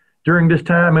together during this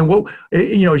time? And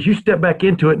as you step back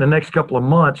into it in the next couple of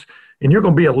months, and you're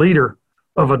going to be a leader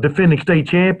of a defending state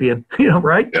champion,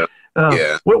 right?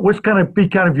 Yeah. What's be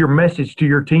your message to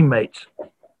your teammates?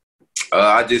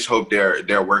 I just hope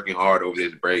they're working hard over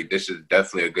this break. This is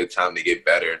definitely a good time to get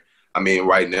better. I mean,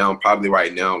 right now,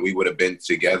 we would have been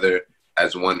together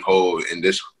as one whole, and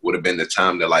this would have been the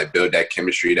time to like build that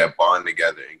chemistry, that bond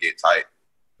together, and get tight.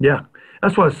 Yeah,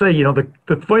 that's what I say.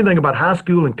 The funny thing about high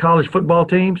school and college football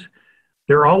teams,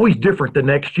 they're always different the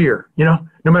next year. No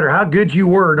matter how good you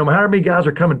were, no matter how many guys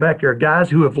are coming back, there are guys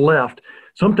who have left.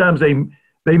 Sometimes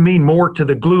they mean more to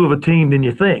the glue of a team than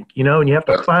you think, and you have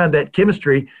to find that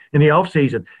chemistry in the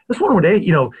offseason. That's one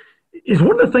of is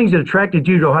one of the things that attracted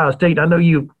you to Ohio State. I know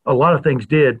a lot of things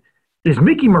did. Is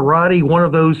Mickey Marotti one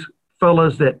of those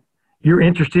fellas that you're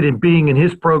interested in being in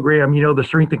his program, the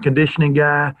strength and conditioning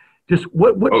guy? Just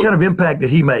what kind of impact did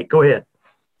he make? Go ahead.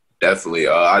 Definitely.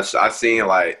 I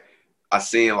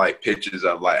seen pictures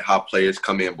of like how players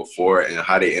come in before and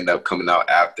how they end up coming out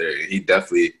after. And he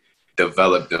definitely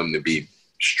developed them to be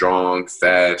strong,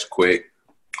 fast, quick,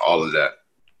 all of that.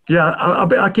 Yeah,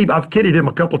 I've kidded him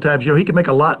a couple of times. He could make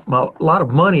a lot of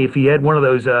money if he had one of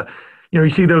those. You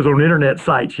see those on internet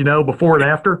sites. Before and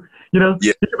after. He could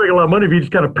make a lot of money if he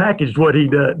just kind of packaged what he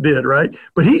did, right?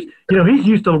 But he's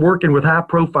used to working with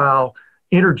high-profile,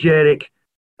 energetic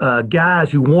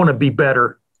guys who want to be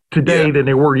better today than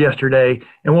they were yesterday,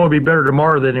 and want to be better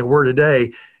tomorrow than they were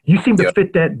today. You seem to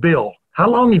fit that bill. How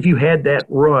long have you had that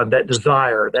run, that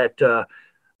desire,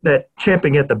 that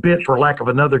champing at the bit, for lack of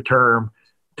another term,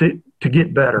 to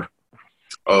get better?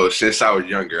 Oh, since I was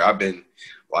younger. I've been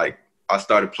I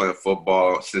started playing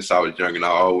football since I was younger, and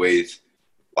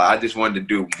I just wanted to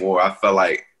do more. I felt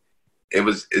like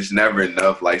it's never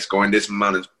enough. Like scoring this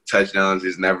amount of touchdowns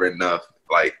is never enough.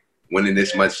 Like winning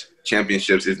this much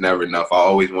championships is never enough. I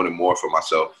always wanted more for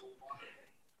myself.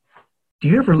 Do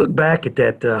you ever look back at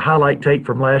that highlight tape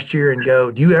from last year and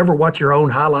go, do you ever watch your own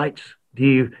highlights?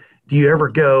 Do you ever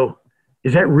go,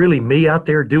 is that really me out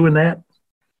there doing that?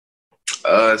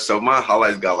 So my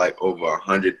highlights got like over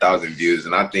 100,000 views,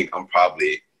 and I think I'm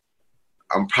probably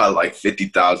like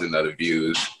 50,000 of the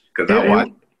views because I watch.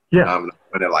 Yeah. I'm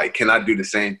like, can I do the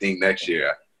same thing next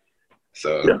year?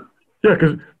 So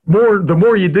because the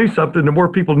more you do something, the more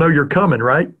people know you're coming,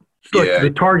 right? It's like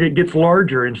the target gets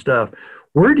larger and stuff.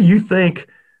 Where do you think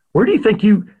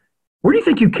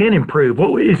you can improve?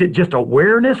 What is it? Just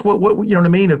awareness? What you know what I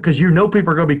mean? Because people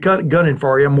are going to be gunning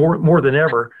for you more than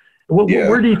ever.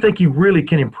 Where do you think you really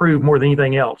can improve more than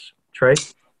anything else, Trey?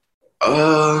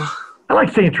 I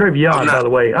like saying TreVeyon, by the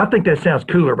way. I think that sounds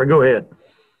cooler, but go ahead.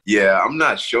 Yeah, I'm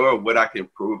not sure what I can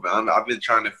improve. I've been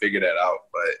trying to figure that out,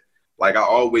 but like I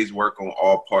always work on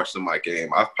all parts of my game.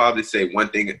 I'd probably say one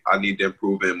thing I need to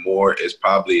improve in more is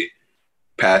probably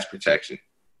pass protection.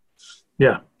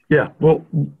 Yeah. Yeah. Well,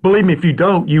 believe me, if you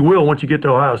don't, you will once you get to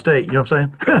Ohio State. You know what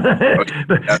I'm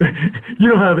saying? You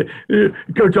don't have it.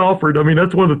 Coach Alford, I mean,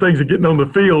 that's one of the things of getting on the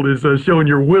field is showing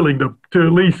you're willing to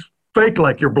at least fake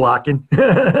like you're blocking.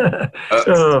 Hey,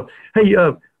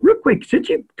 real quick, since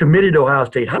you committed to Ohio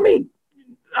State, I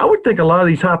would think a lot of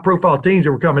these high-profile teams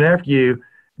that were coming after you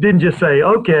didn't just say,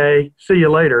 okay, see you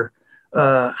later.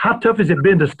 How tough has it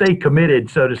been to stay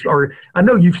committed, or I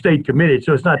know you've stayed committed,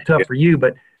 so it's not tough for you,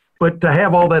 but to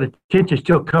have all that attention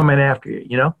still coming after you,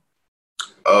 you know?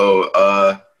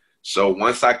 So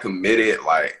once I committed,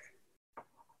 like,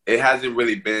 it hasn't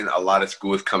really been a lot of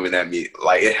schools coming at me.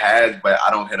 Like, it has, but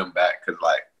I don't hit them back because,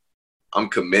 like, I'm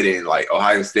committing. Like,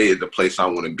 Ohio State is the place I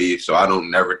want to be, so I don't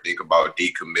never think about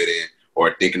decommitting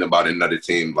or thinking about another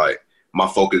team. Like, my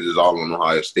focus is all on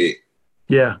Ohio State.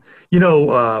 Yeah. You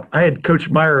know, I had Coach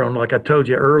Meyer on, like I told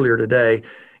you earlier today,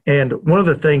 and one of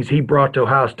the things he brought to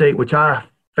Ohio State, which I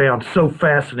found so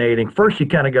fascinating, first you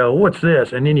kind of go, what's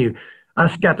this? And then I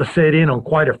just got to sit in on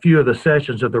quite a few of the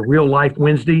sessions of the Real Life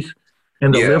Wednesdays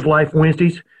and the Live Life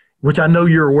Wednesdays, which I know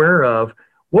you're aware of.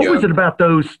 What was it about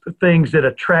those things that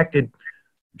attracted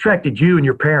you and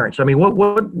your parents? I mean, what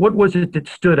was it that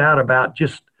stood out about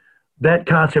just that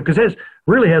concept? Because it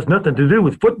really has nothing to do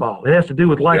with football. It has to do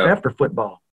with life after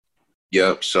football.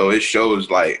 Yep. So it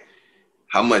shows, like,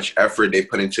 how much effort they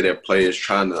put into their players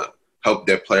trying to help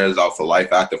their players out for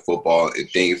life after football and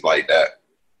things like that.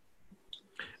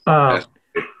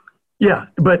 Yeah,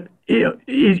 but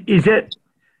is that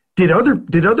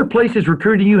did other places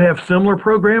recruiting you have similar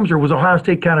programs, or was Ohio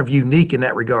State kind of unique in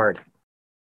that regard?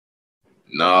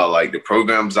 No, like the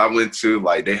programs I went to,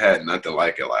 like they had nothing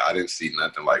like it. Like I didn't see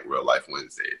nothing like Real Life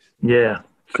Wednesdays. Yeah.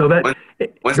 So that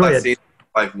once I seen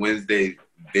like Wednesday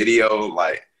video,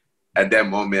 like at that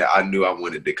moment I knew I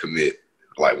wanted to commit.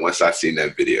 Like once I seen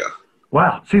that video.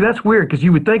 Wow. See, that's weird because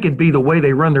you would think it'd be the way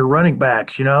they run their running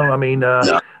backs. You know, I mean,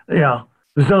 the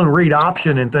zone read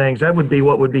option and things. That would be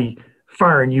what would be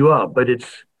firing you up. But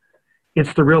it's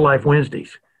the Real Life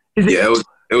Wednesdays. It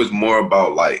was more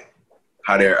about like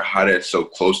how they're so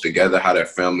close together, how their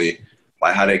family,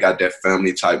 like how they got that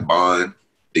family type bond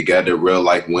together. Real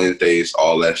Life Wednesdays,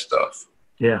 all that stuff.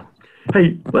 Yeah.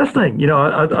 Hey, last thing, you know,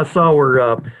 I saw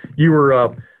where you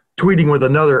were tweeting with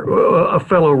a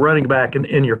fellow running back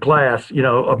in your class, you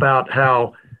know, about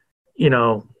how, you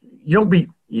know, you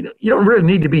don't really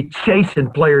need to be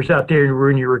chasing players out there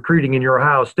when you're recruiting in your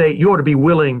Ohio State. You ought to be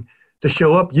willing to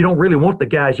show up. You don't really want the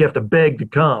guys you have to beg to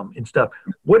come and stuff.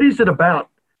 What is it about?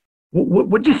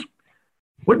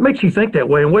 What makes you think that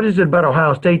way? And what is it about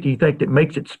Ohio State do you think that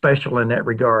makes it special in that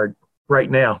regard right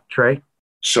now, Trey?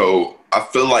 So I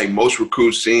feel like most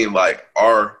recruits seem like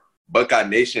our Buckeye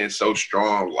Nation is so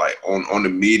strong, like on the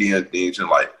media and things, and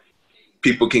like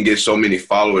people can get so many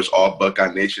followers off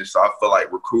Buckeye Nation. So I feel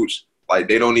like recruits, like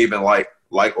they don't even like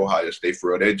Ohio State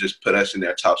for real. They just put us in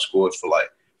their top scores for like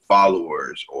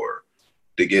followers or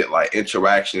to get like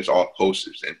interactions off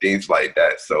posters and things like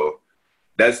that. So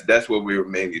that's what we were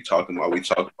mainly talking about. We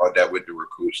talked about that with the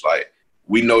recruits. Like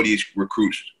we know these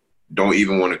recruits don't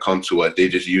even want to come to us. They're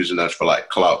just using us for like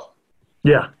clout.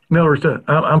 Yeah, Miller's.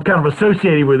 I'm kind of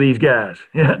associated with these guys.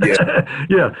 Yeah,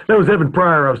 yeah. That was Evan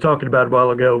Pryor I was talking about a while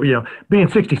ago. You know, being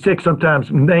 66, sometimes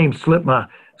names slip my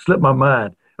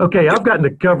mind. Okay, I've gotten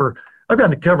to cover. I've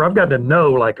gotten to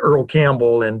know like Earl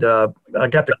Campbell, and I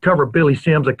got to cover Billy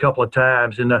Sims a couple of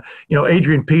times, and you know,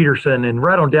 Adrian Peterson, and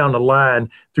right on down the line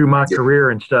through my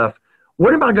career and stuff.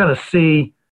 What am I going to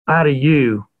see out of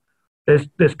you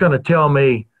that's going to tell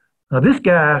me? Now, this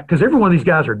guy, because every one of these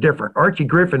guys are different. Archie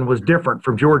Griffin was different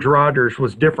from George Rogers,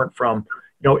 was different from,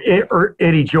 you know,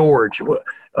 Eddie George,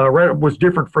 was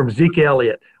different from Zeke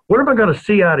Elliott. What am I going to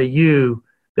see out of you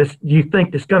that you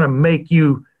think that's going to make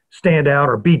you stand out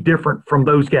or be different from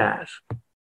those guys?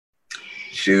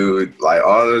 Shoot, like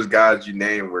all those guys you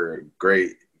named were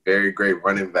great, very great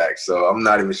running backs. So I'm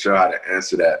not even sure how to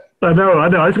answer that. I know. I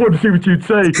just wanted to see what you'd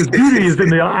say because beauty is in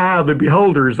the eye of the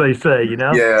beholder, as they say, you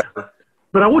know? Yeah.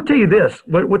 But I will tell you this,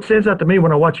 what stands out to me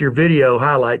when I watch your video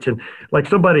highlights, and like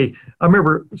somebody, I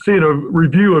remember seeing a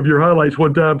review of your highlights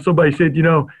one time, somebody said, you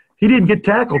know, he didn't get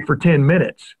tackled for 10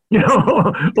 minutes, you know,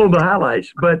 on the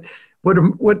highlights. But what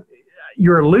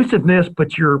your elusiveness,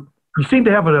 but you seem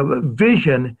to have a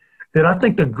vision that I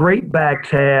think the great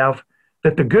backs have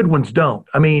that the good ones don't.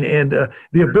 I mean, and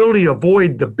the ability to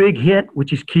avoid the big hit,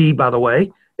 which is key, by the way,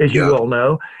 as you well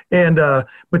know. And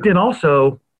but then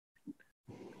also,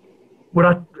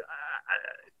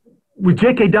 with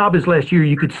J.K. Dobbins last year,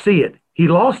 you could see it. He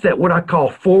lost that what I call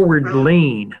forward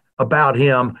lean about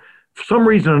him for some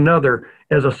reason or another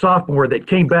as a sophomore that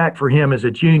came back for him as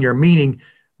a junior, meaning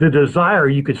the desire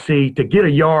you could see to get a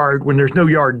yard when there's no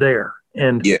yard there.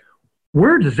 And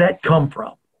where does that come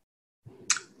from?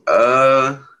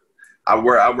 I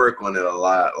work on it a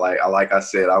lot. Like I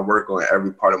said, I work on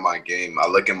every part of my game. I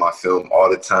look at my film all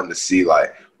the time to see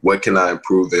like what can I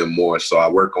improve in more. So I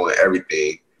work on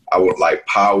everything. I would like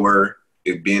power,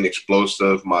 it being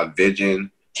explosive, my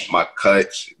vision, my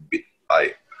cuts,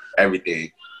 like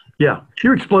everything. Yeah,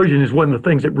 your explosion is one of the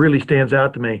things that really stands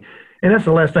out to me. And that's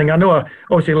the last thing. I know I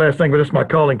always say last thing, but it's my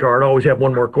calling card. I always have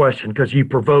one more question because you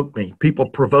provoke me. People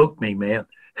provoke me, man.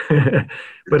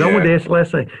 But I wanted to ask the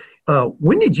last thing.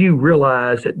 When did you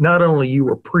realize that not only you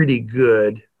were pretty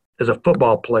good as a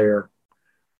football player,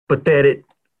 but that it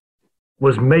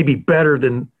was maybe better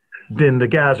than the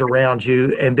guys around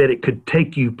you and that it could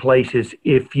take you places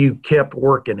if you kept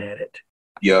working at it?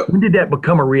 Yeah. When did that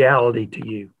become a reality to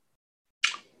you?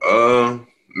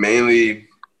 Mainly,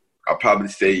 I'll probably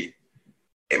say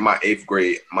in my eighth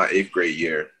grade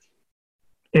year.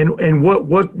 And what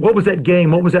was that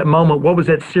game? What was that moment? What was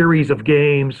that series of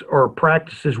games or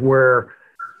practices where?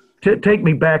 Take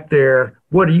me back there.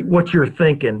 What you're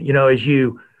thinking? You know, as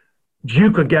you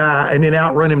juke a guy and then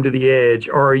outrun him to the edge,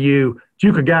 or you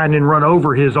juke a guy and then run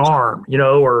over his arm, you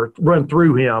know, or run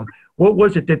through him. What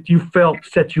was it that you felt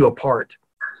set you apart?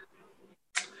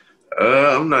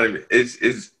 I'm not even.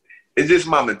 It's just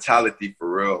my mentality for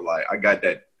real. Like I got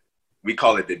that. We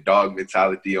call it the dog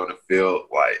mentality on the field.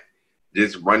 Like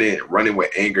just running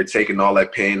with anger, taking all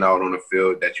that pain out on the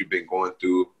field that you've been going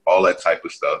through, all that type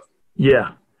of stuff.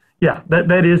 Yeah.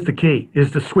 That is the key,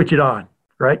 is to switch it on,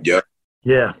 right?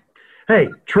 Yeah. Hey,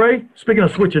 Trey, speaking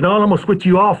of switching on, I'm going to switch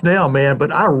you off now, man,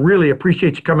 but I really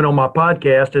appreciate you coming on my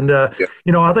podcast. And,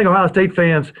 you know, I think Ohio State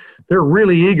fans, they're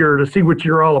really eager to see what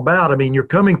you're all about. I mean, you're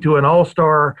coming to an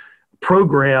all-star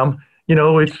program. You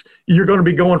know, you're going to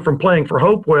be going from playing for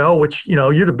Hopewell, which, you know,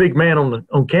 you're the big man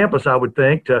on campus, I would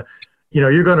think, to, you know,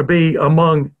 you're going to be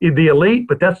among the elite,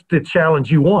 but that's the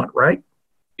challenge you want, right?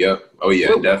 Yep. Oh, yeah,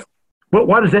 definitely.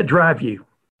 Why does that drive you?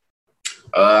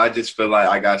 I just feel like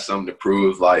I got something to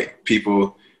prove. Like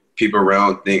people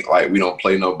around think like we don't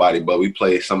play nobody, but we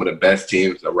play some of the best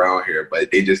teams around here.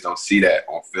 But they just don't see that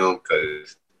on film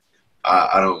because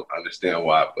I don't understand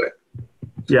why. But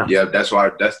yeah, that's the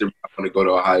reason I want to go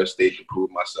to Ohio State to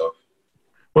prove myself.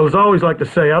 Well, as I always like to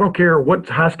say, I don't care what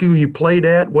high school you played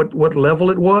at, what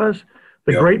level it was.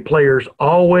 The great players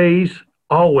always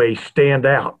stand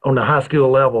out on the high school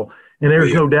level. And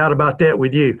there's no doubt about that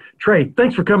with you. Trey,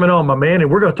 thanks for coming on, my man, and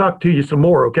we're going to talk to you some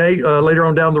more, okay, later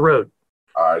on down the road.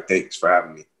 All right, thanks for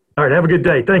having me. All right, have a good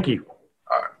day. Thank you.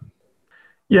 All right.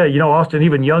 Yeah, you know, Austin,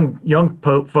 even young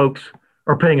folks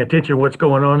are paying attention to what's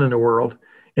going on in the world,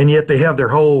 and yet they have their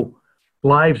whole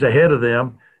lives ahead of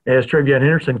them, as TreVeyon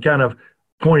Henderson kind of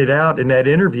pointed out in that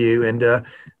interview. And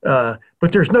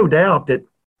but there's no doubt that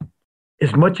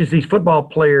as much as these football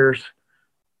players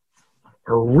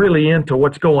are really into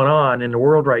what's going on in the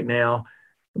world right now,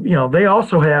 you know, they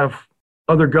also have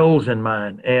other goals in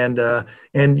mind. And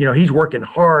you know, he's working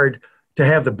hard to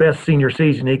have the best senior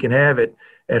season he can have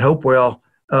at Hopewell,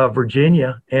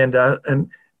 Virginia. And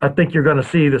I think you're going to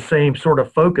see the same sort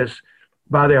of focus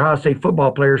by the Ohio State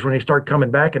football players when they start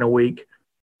coming back in a week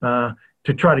to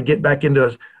try to get back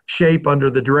into shape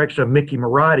under the direction of Mickey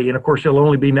Marotti. And, of course, he'll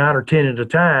only be 9 or 10 at a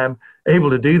time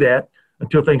able to do that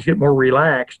until things get more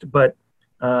relaxed. But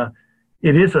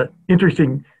it is an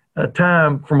interesting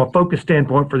time from a focus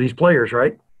standpoint for these players,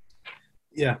 right?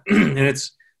 Yeah, and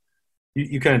it's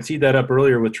you kind of teed that up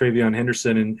earlier with TreVeyon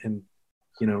Henderson and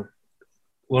you know,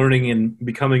 learning and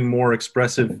becoming more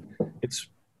expressive.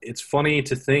 It's funny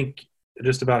to think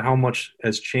just about how much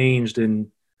has changed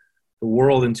in the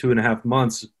world in 2.5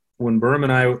 months. When Berm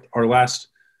and I, our last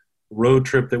road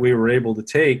trip that we were able to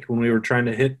take, when we were trying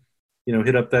to hit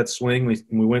up that swing,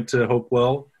 we went to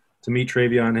Hopewell to meet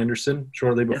TreVeyon Henderson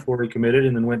shortly before he committed,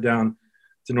 and then went down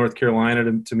to North Carolina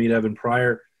to meet Evan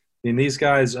Pryor. And these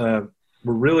guys were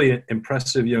really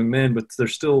impressive young men, but they're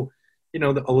still, you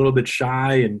know, a little bit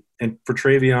shy. And for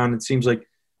TreVeyon, it seems like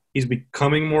he's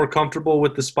becoming more comfortable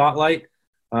with the spotlight,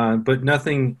 but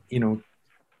nothing, you know,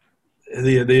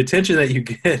 the attention that you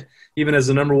get, even as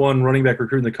the number one running back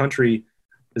recruit in the country,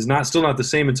 is still not the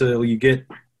same until you get,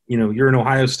 you know, you're an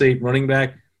Ohio State running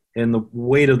back and the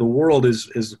weight of the world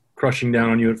is crushing down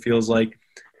on you, it feels like.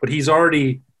 But he's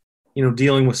already, you know,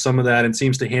 dealing with some of that and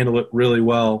seems to handle it really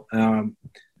well. And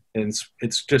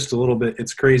it's just a little bit –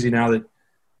 it's crazy now that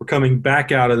we're coming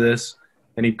back out of this,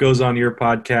 and he goes on your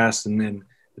podcast, and then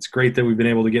it's great that we've been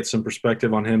able to get some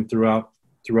perspective on him throughout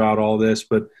all this.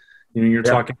 But you're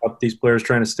talking about these players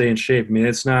trying to stay in shape. I mean,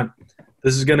 this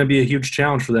is going to be a huge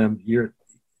challenge for them. You're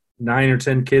 9 or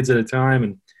 10 kids at a time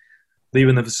and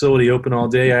leaving the facility open all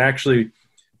day. I actually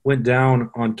went down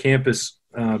on campus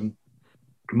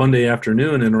Monday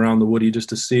afternoon and around the Woody just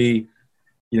to see,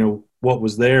 what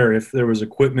was there, if there was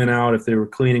equipment out, if they were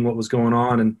cleaning what was going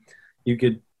on. And you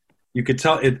could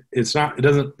tell it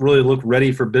doesn't really look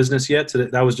ready for business yet. So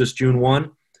that was just June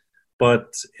 1.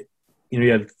 But,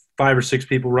 you had 5 or 6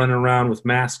 people running around with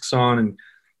masks on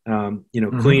and,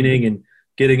 cleaning and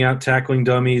getting out tackling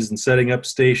dummies and setting up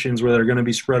stations where they're going to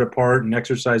be spread apart and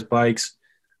exercise bikes.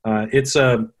 It's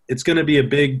going to be a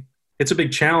big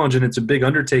challenge, and it's a big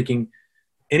undertaking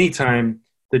anytime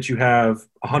that you have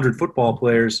 100 football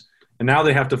players, and now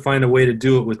they have to find a way to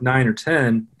do it with 9 or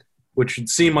 10, which would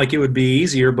seem like it would be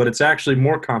easier, but it's actually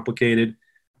more complicated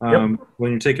when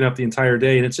you're taking up the entire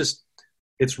day. And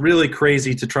it's really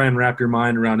crazy to try and wrap your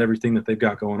mind around everything that they've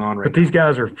got going on right now. But these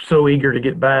guys are so eager to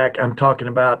get back. I'm talking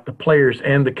about the players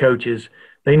and the coaches.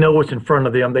 They know what's in front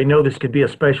of them. They know this could be a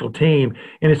special team.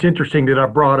 And it's interesting that I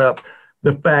brought up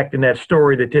the fact in that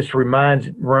story that this reminds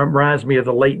me of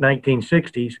the late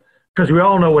 1960s, because we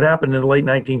all know what happened in the late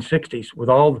 1960s with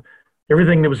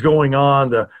everything that was going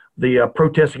on, the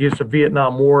protests against the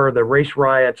Vietnam War, the race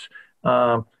riots,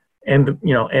 and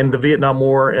the Vietnam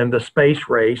War and the space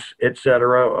race, et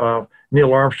cetera,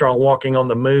 Neil Armstrong walking on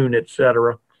the moon, et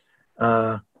cetera.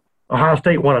 Ohio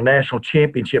State won a national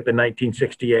championship in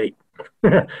 1968.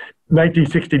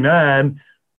 1969,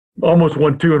 almost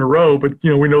won 2 in a row, but,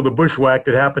 we know the bushwhack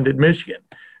that happened at Michigan.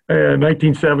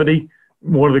 1970,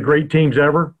 one of the great teams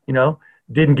ever,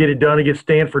 didn't get it done against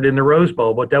Stanford in the Rose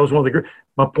Bowl, but that was one of the great.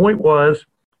 My point was,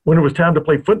 when it was time to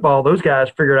play football, those guys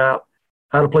figured out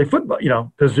how to play football,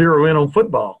 to zero in on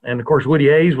football. And, of course, Woody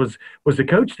Hayes was the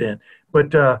coach then.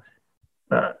 But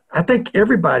I think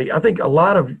a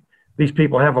lot of these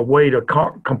people have a way to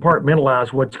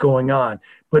compartmentalize what's going on.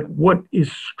 But what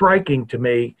is striking to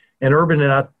me, and Urban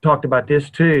and I talked about this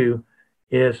too,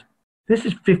 is this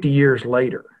is 50 years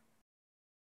later.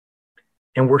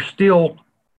 And we're still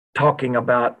talking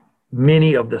about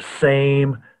many of the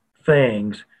same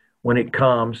things when it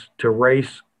comes to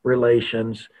race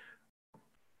relations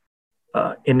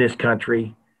in this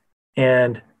country,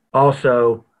 and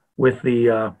also with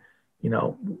the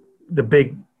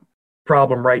big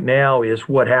problem right now is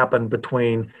what happened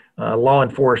between law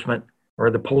enforcement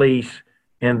or the police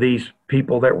and these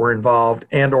people that were involved,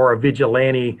 and or a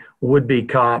vigilante would-be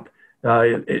cop.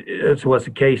 As was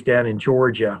the case down in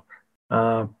Georgia.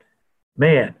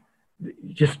 Man,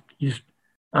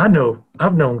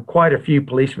 I've known quite a few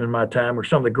policemen in my time, or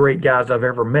some of the great guys I've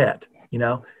ever met,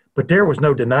 But there was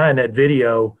no denying that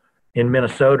video in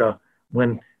Minnesota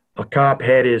when a cop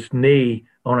had his knee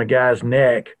on a guy's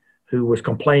neck who was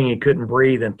complaining he couldn't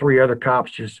breathe, and 3 other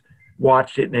cops just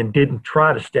watched it and didn't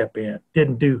try to step in,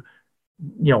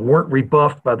 weren't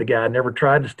rebuffed by the guy, never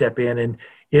tried to step in. And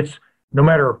it's no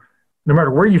matter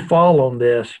where you fall on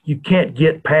this, you can't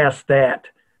get past that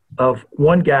of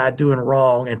one guy doing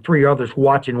wrong and 3 others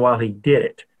watching while he did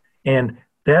it. And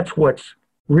that's what's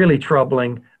really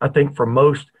troubling, I think, for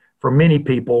many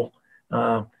people.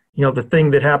 The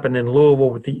thing that happened in Louisville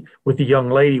with the young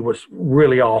lady was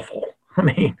really awful. I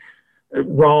mean,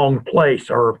 wrong place,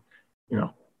 or,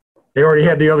 they already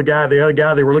had the other guy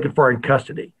they were looking for in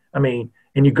custody. I mean,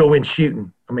 and you go in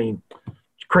shooting. I mean,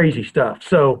 it's crazy stuff.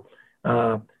 So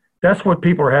that's what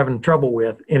people are having trouble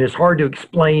with. And it's hard to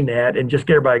explain that and just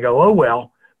get everybody to go, oh,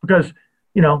 well, because,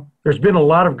 there's been a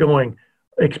lot of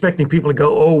expecting people to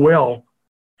go, oh, well,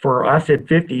 for, I said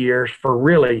 50 years, for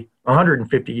really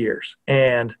 150 years,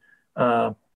 and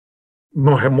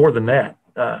more than that.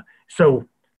 So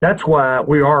that's why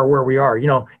we are where we are,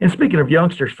 And speaking of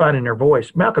youngsters finding their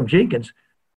voice, Malcolm Jenkins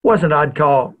wasn't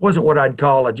what I'd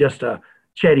call just a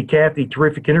chatty Cathy,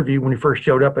 terrific interview when he first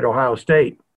showed up at Ohio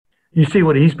State. You see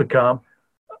what he's become,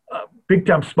 a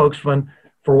big-time spokesman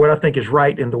for what I think is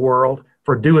right in the world,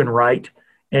 for doing right.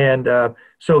 And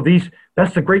so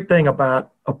that's the great thing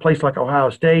about a place like Ohio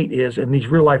State is, in these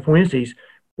real-life Wednesdays,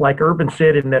 like Urban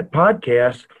said in that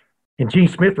podcast, and Gene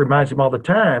Smith reminds him all the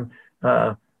time,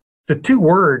 the 2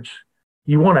 words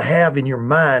you want to have in your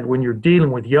mind when you're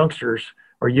dealing with youngsters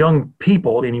or young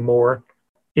people anymore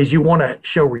is you want to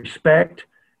show respect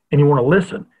and you want to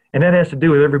listen. And that has to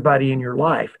do with everybody in your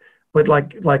life. But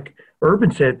like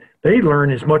Urban said, they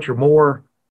learn as much or more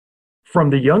from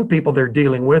the young people they're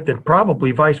dealing with, and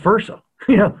probably vice versa,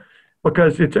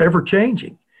 because it's ever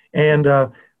changing. And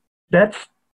that's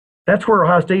where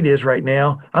Ohio State is right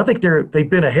now. I think they've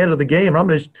been ahead of the game.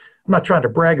 I'm not trying to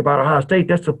brag about Ohio State.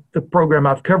 That's the program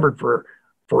I've covered for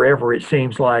forever, it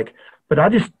seems like. But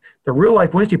the real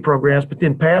life Wednesday programs, but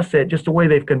then past that, just the way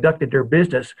they've conducted their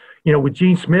business, with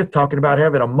Gene Smith talking about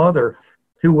having a mother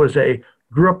who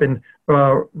grew up in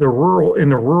the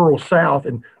rural South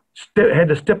and had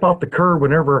to step off the curb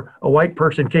whenever a white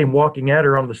person came walking at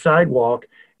her on the sidewalk.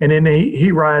 And then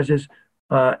he rises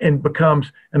and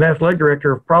becomes an athletic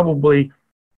director of probably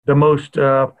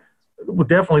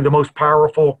definitely the most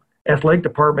powerful athletic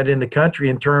department in the country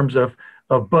in terms of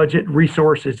budget,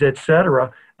 resources, et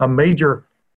cetera. A major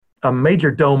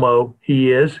domo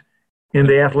he is in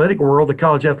the athletic world, the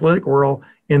college athletic world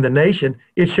in the nation.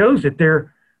 It shows that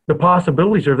the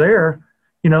possibilities are there,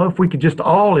 if we could just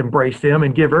all embrace them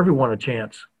and give everyone a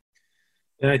chance.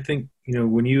 And I think,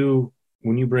 when you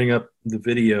bring up the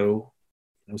video,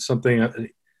 something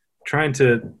trying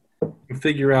to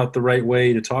figure out the right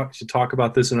way to talk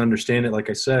about this and understand it. Like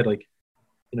I said,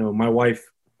 my wife,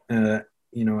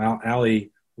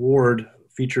 Allie Ward,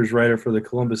 features writer for the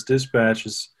Columbus Dispatch,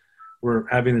 we're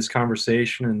having this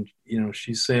conversation, and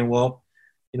she's saying, well,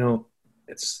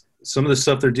 it's some of the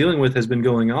stuff they're dealing with has been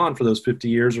going on for those 50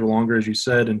 years or longer, as you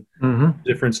said, and the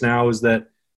difference now is that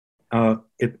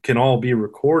it can all be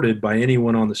recorded by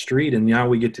anyone on the street, and now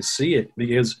we get to see it,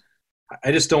 because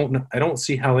I don't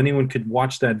see how anyone could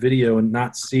watch that video and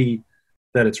not see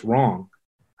that it's wrong,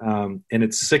 and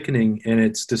it's sickening and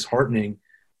it's disheartening.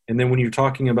 And then when you're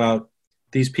talking about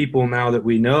these people now that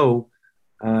we know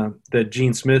that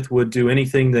Gene Smith would do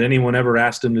anything that anyone ever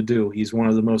asked him to do. He's one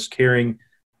of the most caring,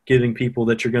 giving people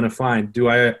that you're going to find. Do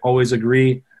I always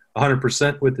agree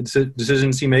 100% with the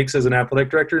decisions he makes as an athletic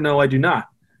director? No, I do not.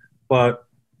 But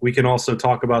we can also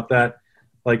talk about that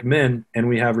like men, and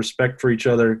we have respect for each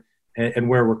other and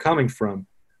where we're coming from.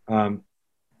 And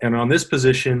on this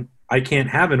position, I can't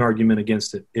have an argument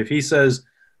against it. If he says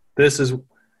this is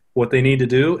what they need to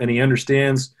do, and he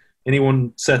understands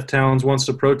anyone Seth Towns wants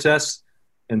to protest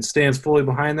and stands fully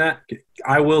behind that,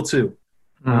 I will too.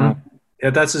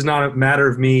 That's just not a matter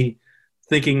of me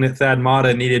thinking that Thad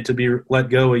Matta needed to be let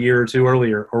go a year or two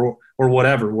earlier or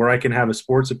whatever, where I can have a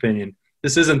sports opinion.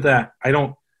 This isn't that. I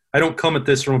don't come at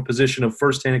this from a position of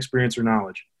firsthand experience or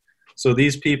knowledge. So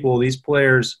these people, these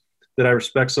players that I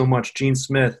respect so much, Gene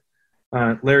Smith,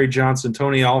 Larry Johnson,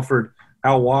 Tony Alford,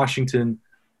 Al Washington,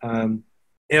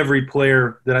 every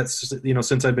player that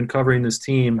since I've been covering this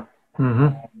team,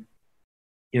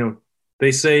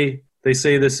 they say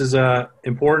this is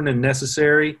important and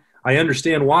necessary. I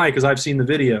understand why, because I've seen the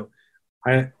video.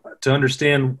 To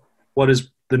understand what is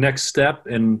the next step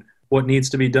and what needs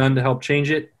to be done to help change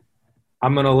it,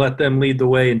 I'm going to let them lead the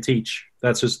way and teach.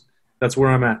 That's where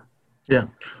I'm at. Yeah.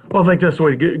 Well, I think that's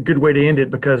a good way to end it,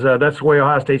 because that's the way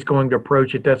Ohio State's going to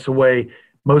approach it. That's the way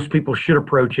most people should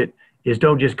approach it, is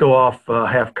don't just go off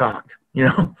half-cocked,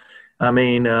 I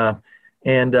mean,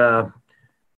 and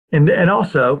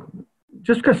also,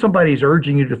 just because somebody's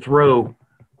urging you to throw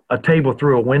a table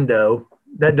through a window,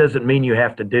 that doesn't mean you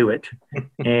have to do it.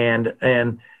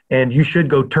 and you should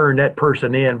go turn that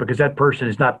person in, because that person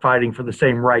is not fighting for the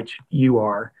same rights you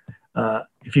are,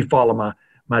 if you follow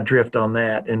my drift on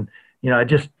that. And,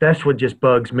 that's what just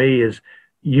bugs me, is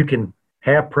you can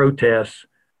have protests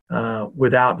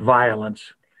without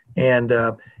violence. And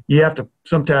you have to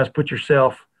sometimes put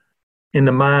yourself in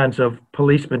the minds of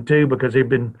policemen too, because they've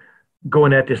been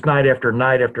going at this night after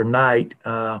night after night.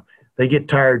 They get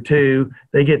tired too.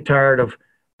 They get tired of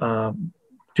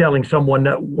telling someone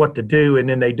what to do, and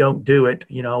then they don't do it,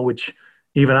 which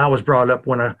even I was brought up,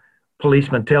 when a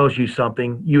policeman tells you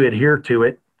something, you adhere to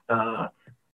it.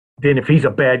 Then if he's a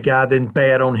bad guy, then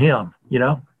bad on him,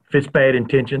 if it's bad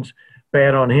intentions,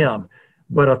 bad on him.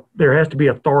 But there has to be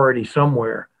authority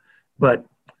somewhere. But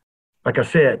like I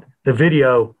said, the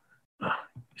video,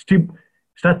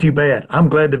 it's not too bad. I'm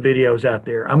glad the video's out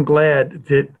there. I'm glad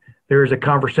that there's a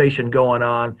conversation going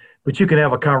on, but you can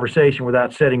have a conversation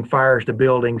without setting fires to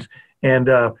buildings and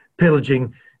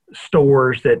pillaging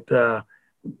stores that are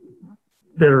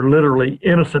literally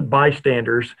innocent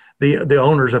bystanders, the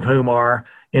owners of whom are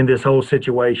in this whole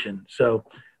situation. So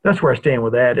that's where I stand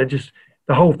with that.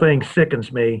 The whole thing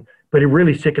sickens me, but it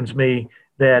really sickens me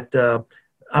that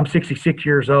I'm 66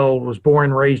 years old, was born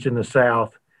and raised in the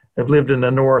South. I've lived in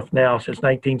the North now since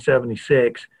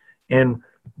 1976, and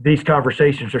these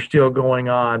conversations are still going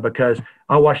on, because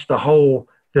I watched the whole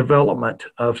development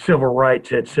of civil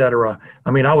rights, et cetera.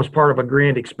 I mean, I was part of a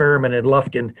grand experiment in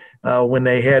Lufkin I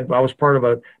was part of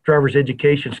a driver's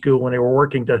education school when they were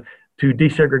working to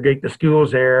desegregate the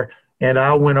schools there. And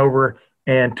I went over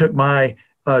and took my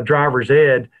driver's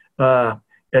ed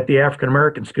at the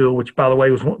African-American school, which, by the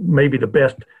way, was maybe the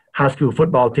best high school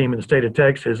football team in the state of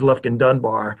Texas, Lufkin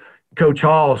Dunbar. Coach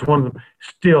Hall is one of them.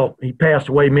 Still, he passed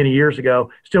away many years ago.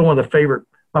 Still one of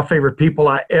my favorite people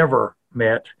I ever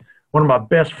met. One of my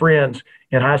best friends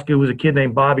in high school was a kid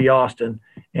named Bobby Austin,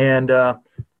 and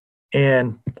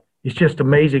it's just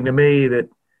amazing to me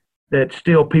that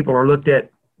still people are looked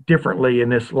at differently in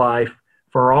this life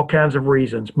for all kinds of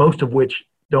reasons, most of which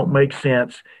don't make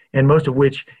sense, and most of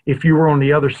which, if you were on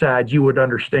the other side, you would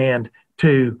understand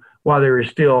too, why there is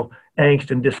still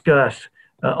angst and disgust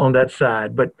on that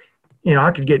side. But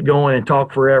I could get going and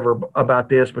talk forever about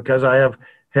this because I have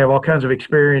all kinds of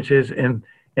experiences and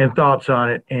thoughts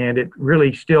on it, and it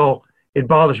really still it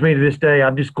bothers me to this day.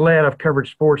 I'm just glad I've covered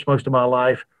sports most of my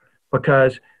life,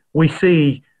 because we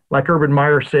see, like Urban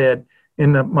Meyer said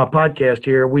in my podcast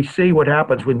here, we see what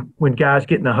happens when guys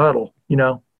get in a huddle.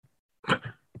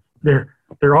 They're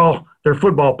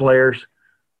football players.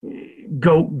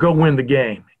 Go win the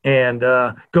game and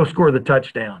go score the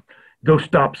touchdown. Go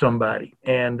stop somebody,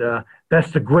 and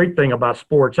that's the great thing about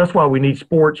sports. That's why we need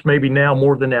sports maybe now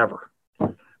more than ever.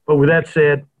 But with that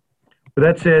said,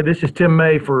 this is Tim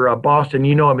May for Boston.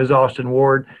 You know him as Austin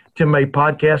Ward. Tim May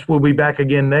Podcast. We'll be back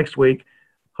again next week,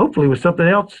 hopefully with something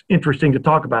else interesting to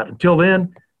talk about. Until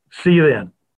then, see you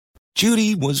then.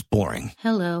 Judy was boring.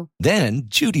 Hello. Then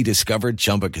Judy discovered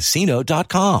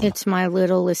ChumbaCasino.com. It's my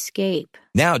little escape.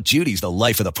 Now Judy's the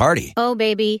life of the party. Oh,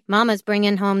 baby, mama's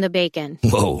bringing home the bacon.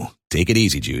 Whoa, take it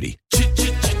easy, Judy.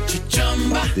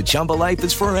 The Chumba life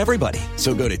is for everybody.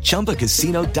 So go to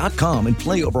ChumbaCasino.com and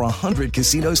play over 100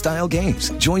 casino-style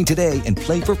games. Join today and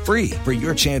play for free for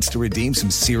your chance to redeem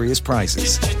some serious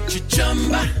prizes.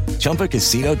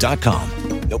 ChumbaCasino.com.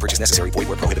 No purchase necessary. Void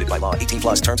where prohibited by law.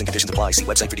 18+ terms and conditions apply. See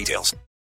website for details.